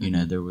 Yeah. You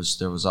know, there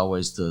was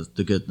always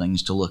the good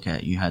things to look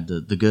at. You had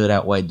the good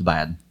outweighed the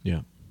bad.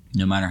 Yeah.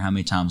 No matter how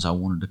many times I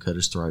wanted to cut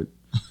his throat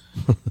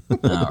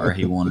or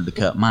he wanted to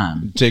cut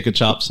mine. Take a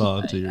chop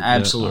saw to your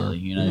Absolutely.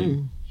 You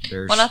know,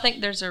 there's Well, I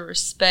think there's a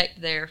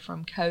respect there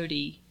from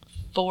Cody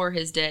for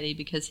his daddy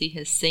because he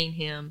has seen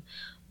him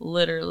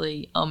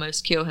literally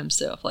almost kill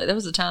himself. Like there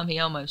was a time he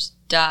almost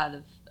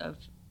died of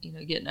you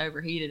know, getting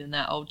overheated in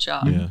that old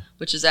shop,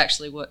 which is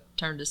actually what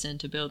turned us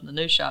into building the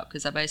new shop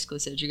because I basically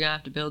said, you're going to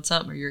have to build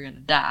something or you're going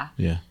to die.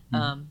 Yeah.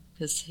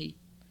 Because he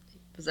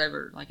was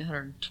over like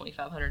 125,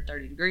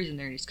 130 degrees in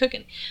there and he's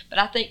cooking. But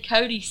I think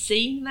Cody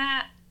seeing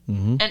that,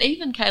 and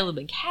even Caleb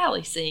and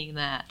Callie seeing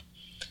that,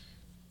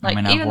 like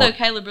even though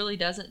Caleb really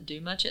doesn't do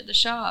much at the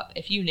shop,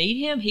 if you need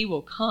him, he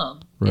will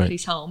come. Right. If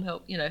he's home,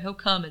 he'll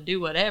come and do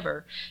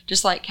whatever.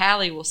 Just like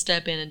Callie will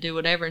step in and do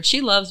whatever, and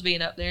she loves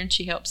being up there and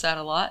she helps out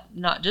a lot,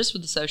 not just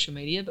with the social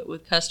media, but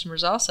with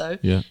customers also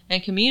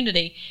and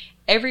community.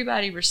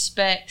 Everybody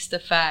respects the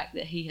fact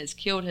that he has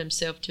killed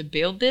himself to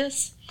build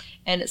this,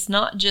 and it's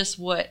not just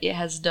what it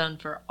has done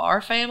for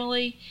our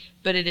family,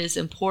 but it is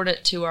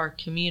important to our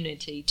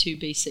community to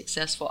be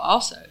successful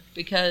also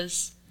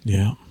because.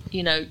 Yeah.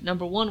 You know,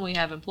 number one, we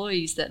have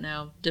employees that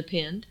now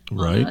depend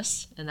Right. on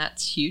us, and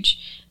that's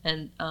huge.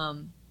 And,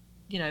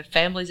 you know,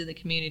 families in the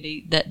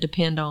community that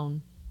depend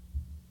on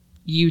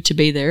you to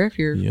be there if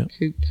you're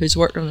who's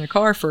worked on their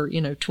car for,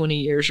 20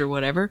 years or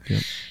whatever.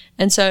 Yep.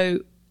 And so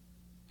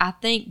I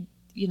think,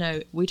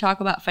 we talk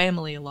about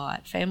family a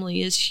lot.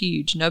 Family is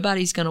huge.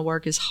 Nobody's going to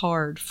work as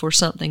hard for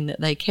something that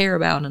they care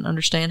about and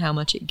understand how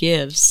much it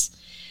gives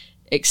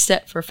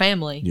except for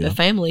family. Yeah. The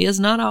family is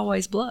not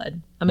always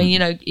blood. I mean,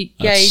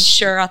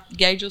 Gage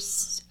will,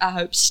 I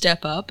hope,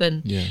 step up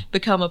and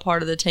become a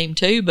part of the team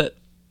too. But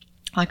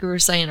like we were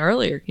saying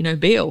earlier,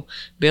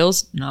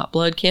 Bill's not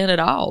blood kin at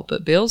all,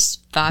 but Bill's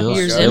 5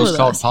 years in with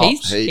us.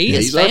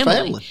 He's our family.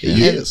 family.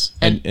 He is.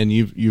 And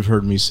you've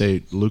heard me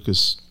say,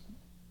 Lucas,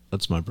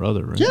 that's my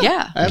brother, right?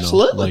 Yeah.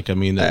 Absolutely.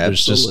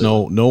 There's just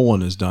no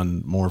one has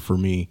done more for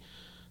me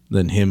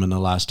than him in the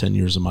last 10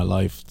 years of my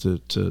life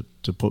to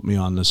put me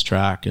on this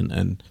track. And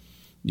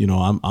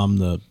I'm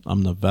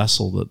the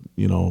vessel that,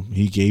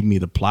 he gave me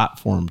the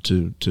platform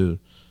to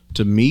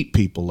meet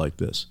people like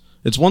this.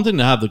 It's one thing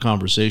to have the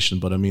conversation,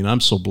 but I mean, I'm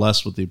so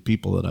blessed with the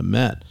people that I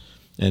met,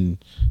 and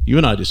you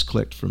and I just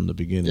clicked from the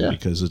beginning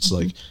because it's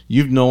like,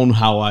 you've known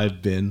how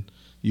I've been,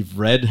 you've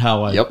read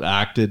how I've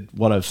acted,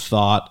 what I've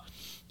thought,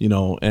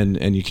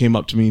 and you came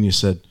up to me and you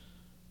said,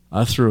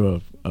 I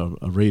threw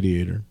a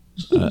radiator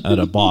at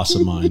a boss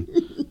of mine,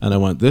 and I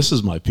went, this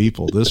is my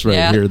people, this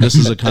right here, this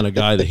is the kind of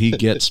guy that he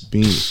gets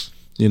me,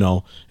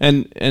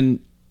 and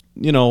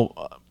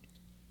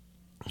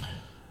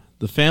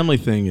the family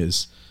thing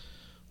is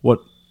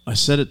what I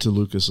said it to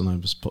Lucas, and I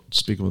was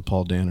speaking with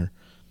Paul Danner,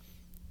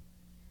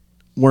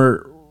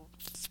 where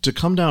to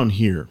come down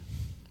here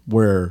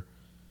where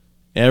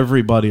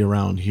everybody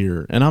around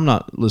here, and I'm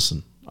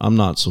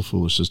not so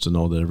foolish as to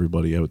know that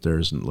everybody out there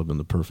isn't living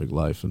the perfect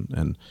life,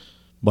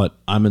 but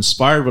I'm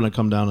inspired when I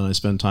come down and I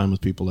spend time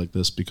with people like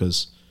this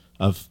because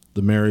of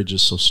the marriage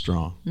is so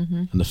strong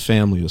and the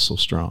family is so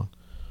strong,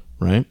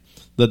 right?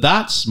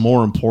 That's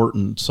more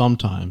important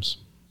sometimes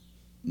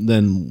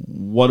than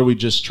what are we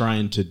just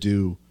trying to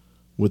do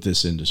with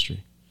this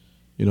industry.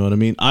 You know what I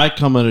mean? I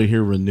come out of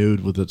here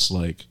renewed with it's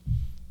like,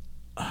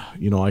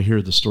 you know, I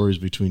hear the stories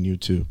between you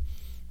two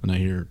and I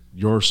hear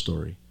your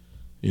story,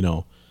 you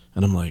know,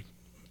 and I'm like,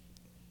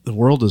 the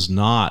world is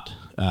not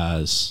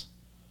as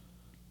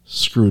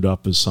screwed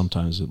up as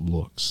sometimes it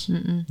looks.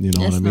 You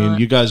know what I mean?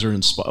 You guys are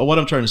what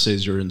I'm trying to say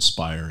is you're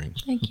inspiring.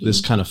 Thank you.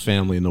 This kind of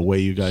family and the way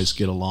you guys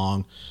get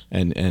along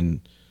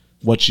and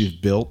what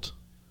you've built.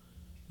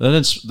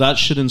 That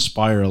should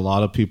inspire a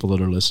lot of people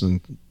that are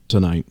listening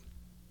tonight.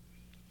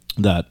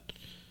 That,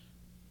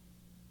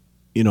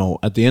 you know,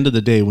 at the end of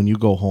the day, when you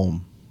go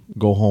home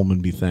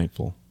and be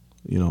thankful.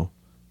 You know,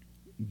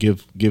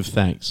 give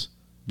thanks.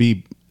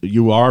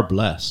 You are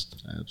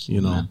blessed. Absolutely.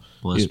 You know,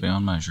 blessed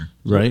beyond measure.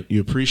 Right? You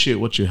appreciate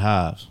what you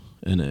have,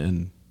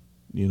 and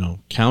you know,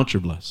 count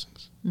your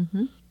blessings.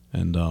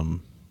 And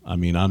I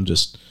mean,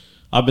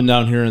 I've been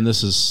down here, and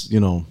this has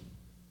been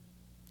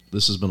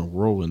a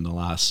whirlwind the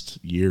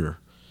last year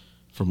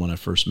from when I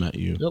first met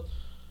you. Yep.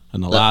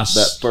 And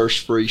that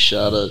first free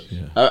shot of,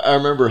 I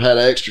remember had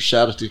an extra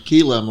shot of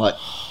tequila. I'm like,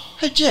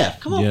 hey Jeff,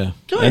 come on,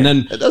 come here.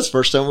 And that's the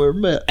first time we ever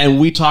met. And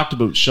we talked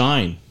about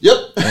Shine. Yep.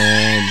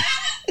 And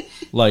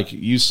like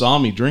you saw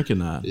me drinking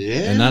that.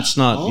 Yeah. And that's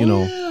not,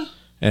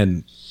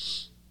 and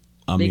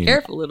I mean, be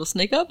careful, it'll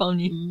sneak up on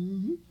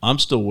you. I'm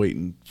still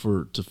waiting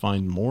to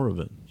find more of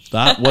it.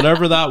 That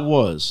whatever that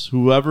was,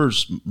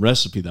 whoever's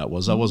recipe that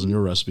wasn't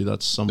your recipe.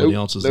 That's somebody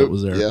else's that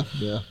was there.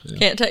 Yeah.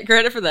 Can't take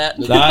credit for that.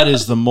 That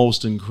is the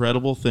most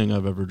incredible thing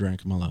I've ever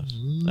drank in my life.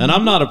 And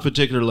I'm not a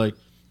particular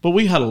but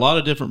we had a lot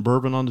of different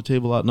bourbon on the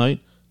table that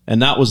night,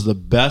 and that was the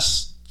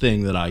best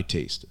thing that I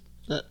tasted.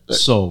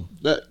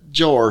 That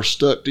jar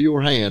stuck to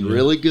your hand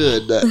really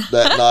good that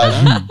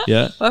night.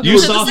 Yeah. You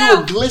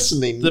were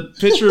glistening. The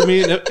picture of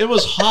me, it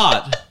was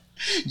hot.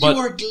 But,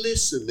 you were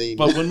glistening.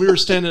 But when we were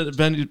standing at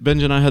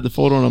Benji and I had the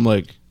photo, and I'm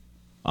like,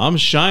 I'm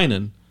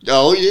shining.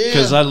 Oh, yeah.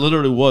 Because I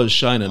literally was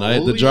shining.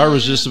 The jar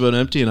was just about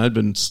empty, and I'd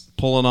been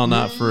pulling on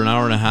that for an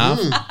hour and a half.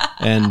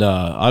 And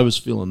I was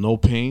feeling no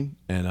pain.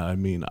 And I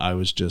mean, I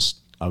was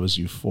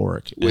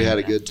euphoric. We had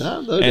a good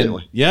time, though, didn't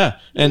we? Yeah.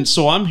 And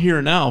so I'm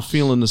here now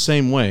feeling the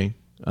same way,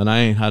 and I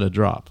ain't had a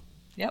drop.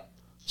 Yep.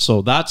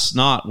 So that's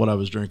not what I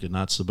was drinking.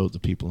 That's about the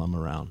people I'm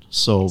around.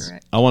 So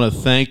I want to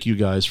thank you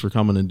guys for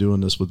coming and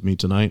doing this with me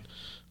tonight.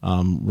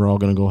 We're all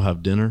going to go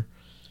have dinner.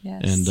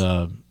 Yes.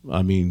 And,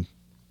 I mean,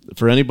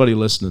 for anybody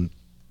listening,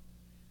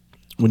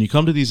 when you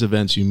come to these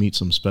events, you meet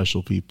some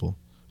special people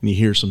and you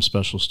hear some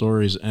special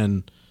stories.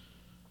 And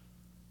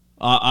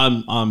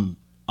I'm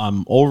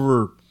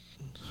over.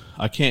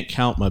 I can't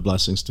count my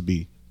blessings to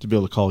be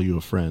able to call you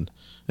a friend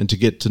and to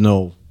get to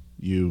know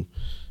you.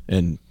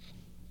 And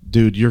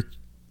dude, your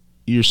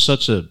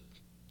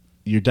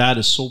dad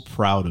is so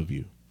proud of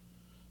you.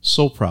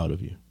 So proud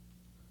of you.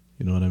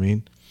 You know what I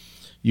mean?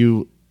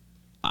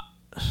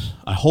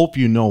 I hope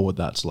you know what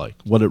that's like,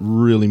 what it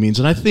really means.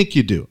 And I think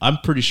you do. I'm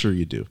pretty sure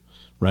you do.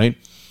 Right.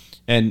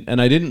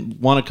 And I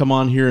didn't want to come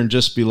on here and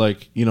just be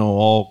like, you know,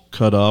 all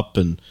cut up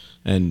and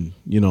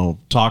you know,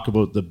 talk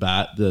about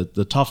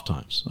the tough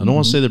times. I don't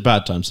want to say they're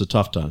bad times, the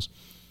tough times.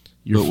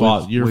 We've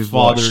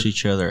watched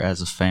each other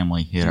as a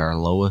family hit our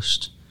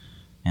lowest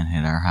and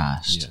hit our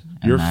highest.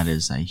 Yeah. And that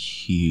is a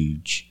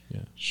huge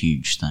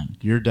thing.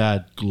 Your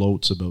dad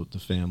gloats about the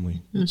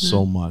family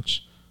so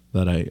much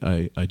that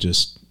I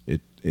just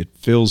it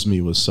fills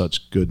me with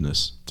such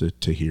goodness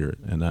to hear it.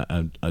 And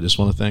I just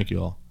want to thank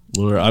you all.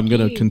 I'm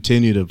going to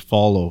continue to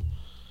follow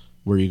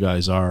where you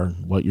guys are,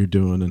 what you're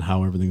doing, and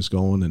how everything's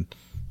going. And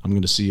I'm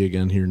going to see you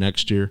again here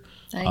next year.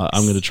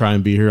 I'm going to try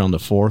and be here on the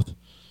 4th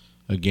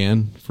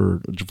again for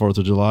 4th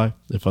of July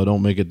if I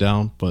don't make it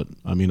down. But,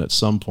 I mean, at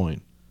some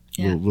point,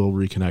 we'll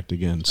reconnect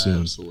again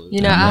soon. Absolutely.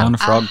 You know, on the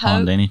frog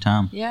pond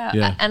anytime.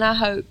 Yeah. And I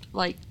hope,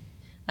 I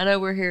know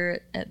we're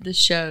here at the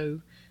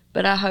show,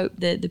 but I hope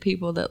that the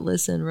people that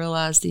listen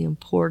realize the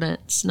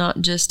importance,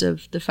 not just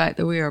of the fact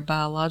that we are a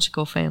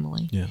biological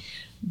family,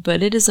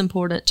 but it is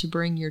important to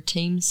bring your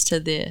teams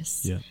to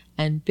this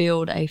and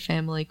build a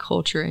family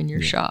culture in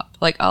your shop.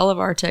 Like all of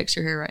our techs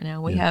are here right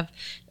now. We have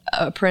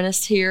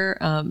apprentice here.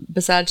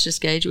 Besides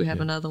just Gage, we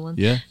have another one.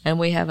 Yeah. And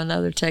we have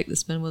another tech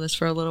that's been with us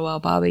for a little while,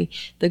 Bobby.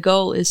 The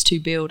goal is to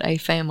build a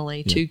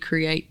family, to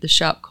create the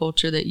shop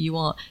culture that you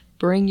want.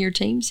 Bring your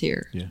teams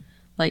here. Yeah.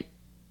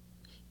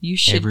 You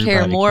should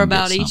care more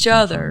about each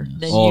other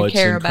than you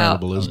care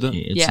about. Isn't it?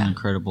 It's an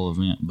incredible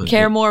event. But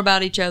care more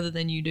about each other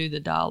than you do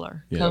the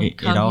dollar. Yeah.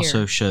 It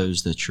also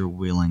shows that you're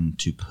willing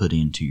to put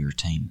into your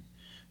team.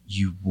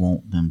 You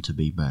want them to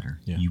be better.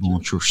 Yeah. You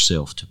want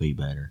yourself to be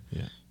better.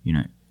 Yeah. You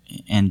know,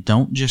 and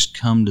don't just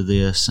come to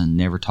this and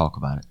never talk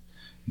about it.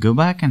 Go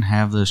back and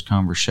have those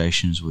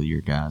conversations with your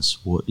guys.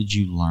 What did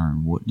you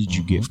learn? What did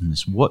you get from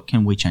this? What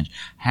can we change?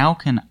 How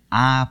can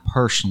I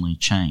personally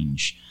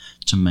change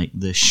to make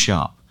this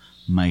shop,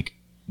 make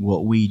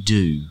what we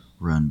do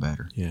run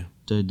better? Yeah.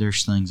 Dude,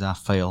 there's things I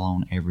fail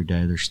on every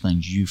day. There's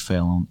things you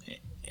fail on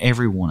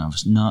every one of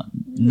us.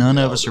 None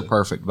of us are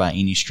perfect by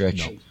any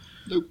stretch.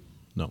 Nope.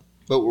 No.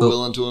 But we're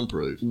willing to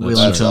improve.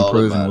 Willing to all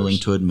improve that and matters. willing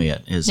to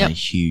admit is a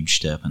huge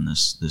step in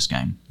this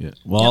game. Yeah.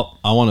 Well,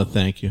 I want to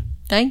thank you.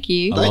 Thank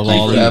you. I Thank love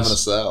you all for these. having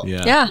us out.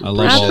 Yeah, love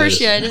I all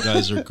appreciate this. it. You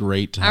guys are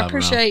great to I have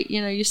appreciate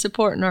you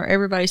supporting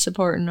everybody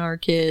supporting our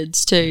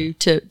kids to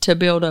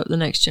build up the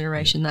next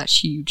generation.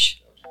 That's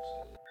huge.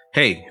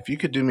 Hey, if you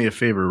could do me a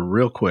favor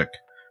real quick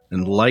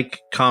and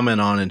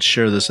comment on, and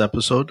share this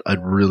episode,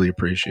 I'd really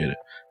appreciate it.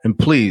 And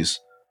please,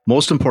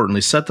 most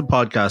importantly, set the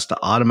podcast to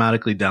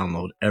automatically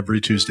download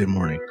every Tuesday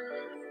morning.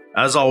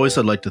 As always,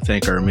 I'd like to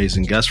thank our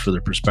amazing guests for their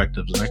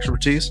perspectives and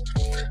expertise,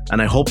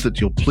 and I hope that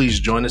you'll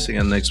please join us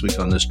again next week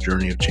on this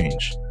journey of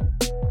change.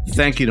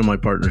 Thank you to my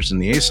partners in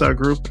the ASA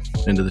group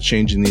and to the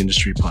Changing the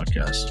Industry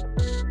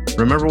podcast.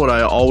 Remember what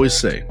I always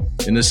say,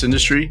 in this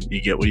industry,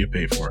 you get what you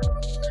pay for.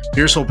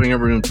 Here's hoping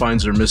everyone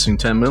finds their missing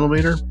 10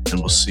 millimeter, and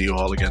we'll see you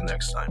all again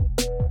next time.